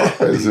surprise.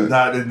 he's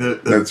not in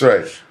the That's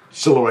right.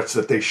 silhouettes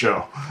that they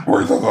show. We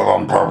did that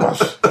on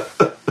purpose.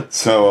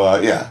 So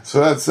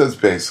that's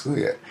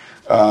basically it.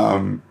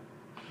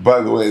 By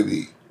the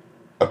way,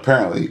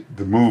 apparently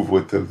the move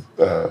with the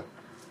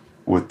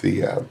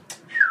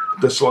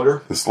The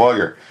slugger. the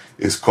slugger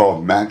is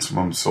called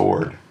Maximum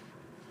Sword.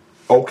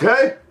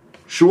 Okay,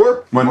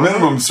 sure. When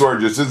Minimum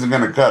Sword just isn't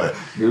going to cut it.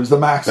 Here's the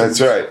maximum.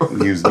 That's right.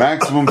 Use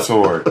Maximum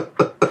Sword.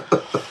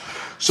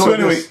 So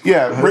anyway,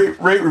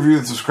 rate, review,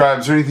 and subscribe.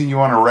 Is there anything you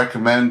want to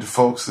recommend to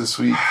folks this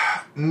week?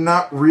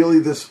 Not really.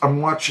 I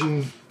watched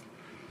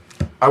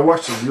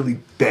a really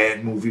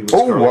bad movie with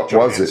Scarlett what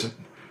was Johansson. it?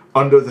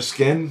 Under the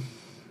Skin.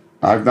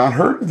 I've not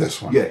heard of this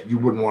one. Yeah, you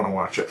wouldn't want to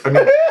watch it. I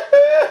mean,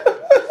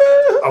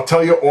 I'll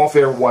tell you off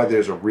air why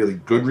there's a really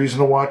good reason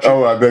to watch it.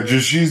 Oh, I bet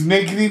you she's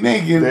naked.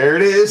 There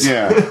it is.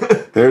 Yeah.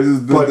 There's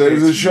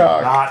a it's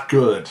shock. Not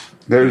good.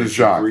 There's a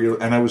shock.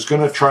 And I was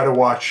going to try to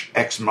watch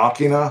Ex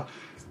Machina.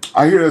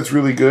 I hear that's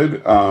really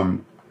good.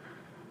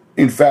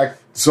 In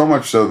fact, so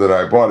much so that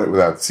I bought it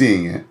without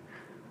seeing it.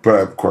 But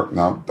of course,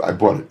 now I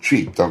bought it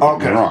cheap. Don't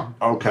get me wrong.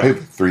 Okay. I paid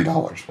like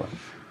 $3 for it.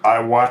 I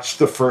watched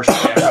the first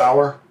half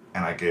hour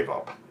and I gave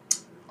up.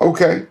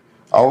 Okay,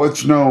 I'll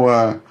let you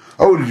know.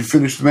 Did you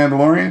finish The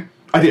Mandalorian?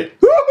 I did.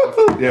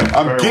 Yeah,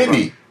 I'm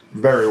giddy.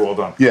 Very well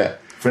done. Yeah.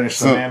 Finished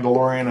The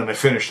Mandalorian and I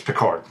finished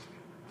Picard.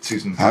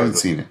 Season 3. I haven't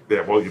seen it.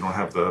 Yeah, well, you don't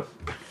have the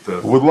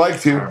Would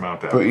like to,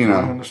 Paramount app. but you know.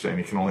 I understand.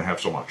 You can only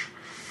have so much.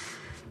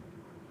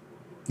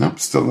 Nope,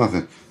 still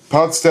nothing.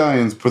 Pod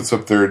Stallions puts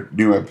up their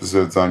new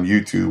episodes on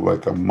YouTube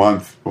like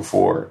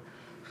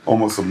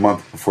almost a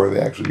month before they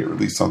actually get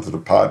released onto the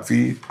pod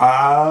feed.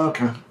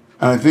 Okay.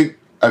 And I think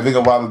a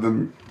lot of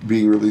them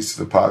being released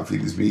to the pod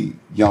feed is me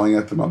yelling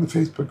at them on the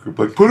Facebook group,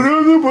 like, put it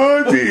on the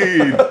pod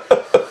feed.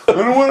 I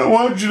don't want to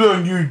watch it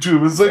on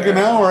YouTube. It's like an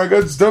hour. I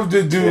got stuff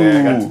to do.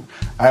 Yeah,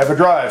 I have a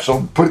drive,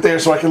 so put it there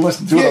so I can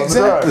listen to it on the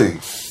drive.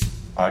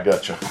 I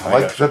gotcha. I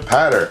like the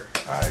patter.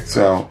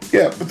 So,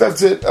 yeah, but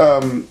that's it.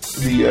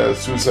 The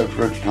Suicide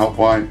Prevention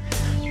Helpline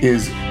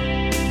is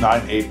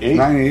 988.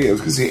 988. I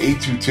was going to say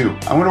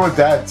 822. I wonder what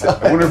that's.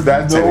 I wonder if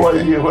that's no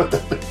anything. idea what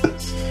that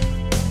is.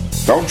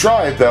 Don't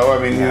try it, though. I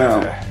mean, you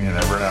know. You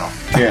never know.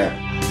 Yeah.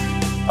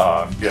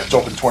 It's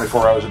open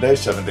 24 hours a day,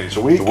 7 days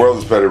a week. The world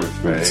is better with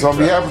me. Exactly. So on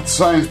behalf of the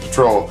Science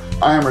Patrol,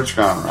 I am Rich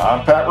Conroy.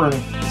 I'm Pat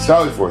Rooney.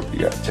 Sally Forth,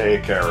 you got.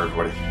 Take care,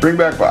 everybody. Bring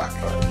back Bach.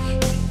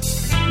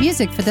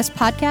 Music for this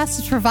podcast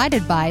is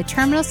provided by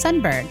Terminal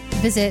Sunburn.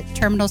 Visit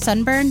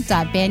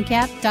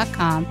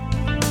terminalsunburn.bandcamp.com.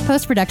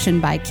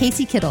 Post-production by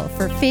Casey Kittle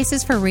for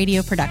Faces for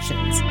Radio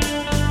Productions.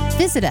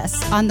 Visit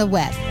us on the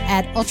web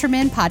at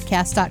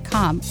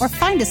ultramanpodcast.com or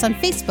find us on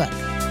Facebook.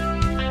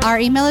 Our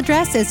email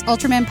address is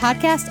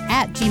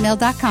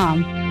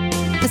ultramanpodcast@gmail.com.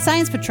 The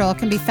Science Patrol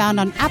can be found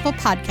on Apple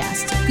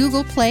Podcasts,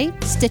 Google Play,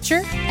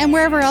 Stitcher, and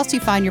wherever else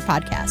you find your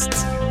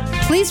podcasts.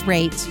 Please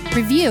rate,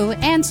 review,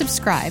 and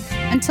subscribe.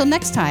 Until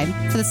next time,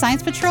 for the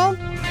Science Patrol,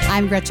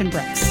 I'm Gretchen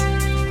Brooks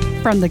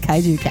from the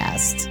Kaiju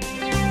Cast.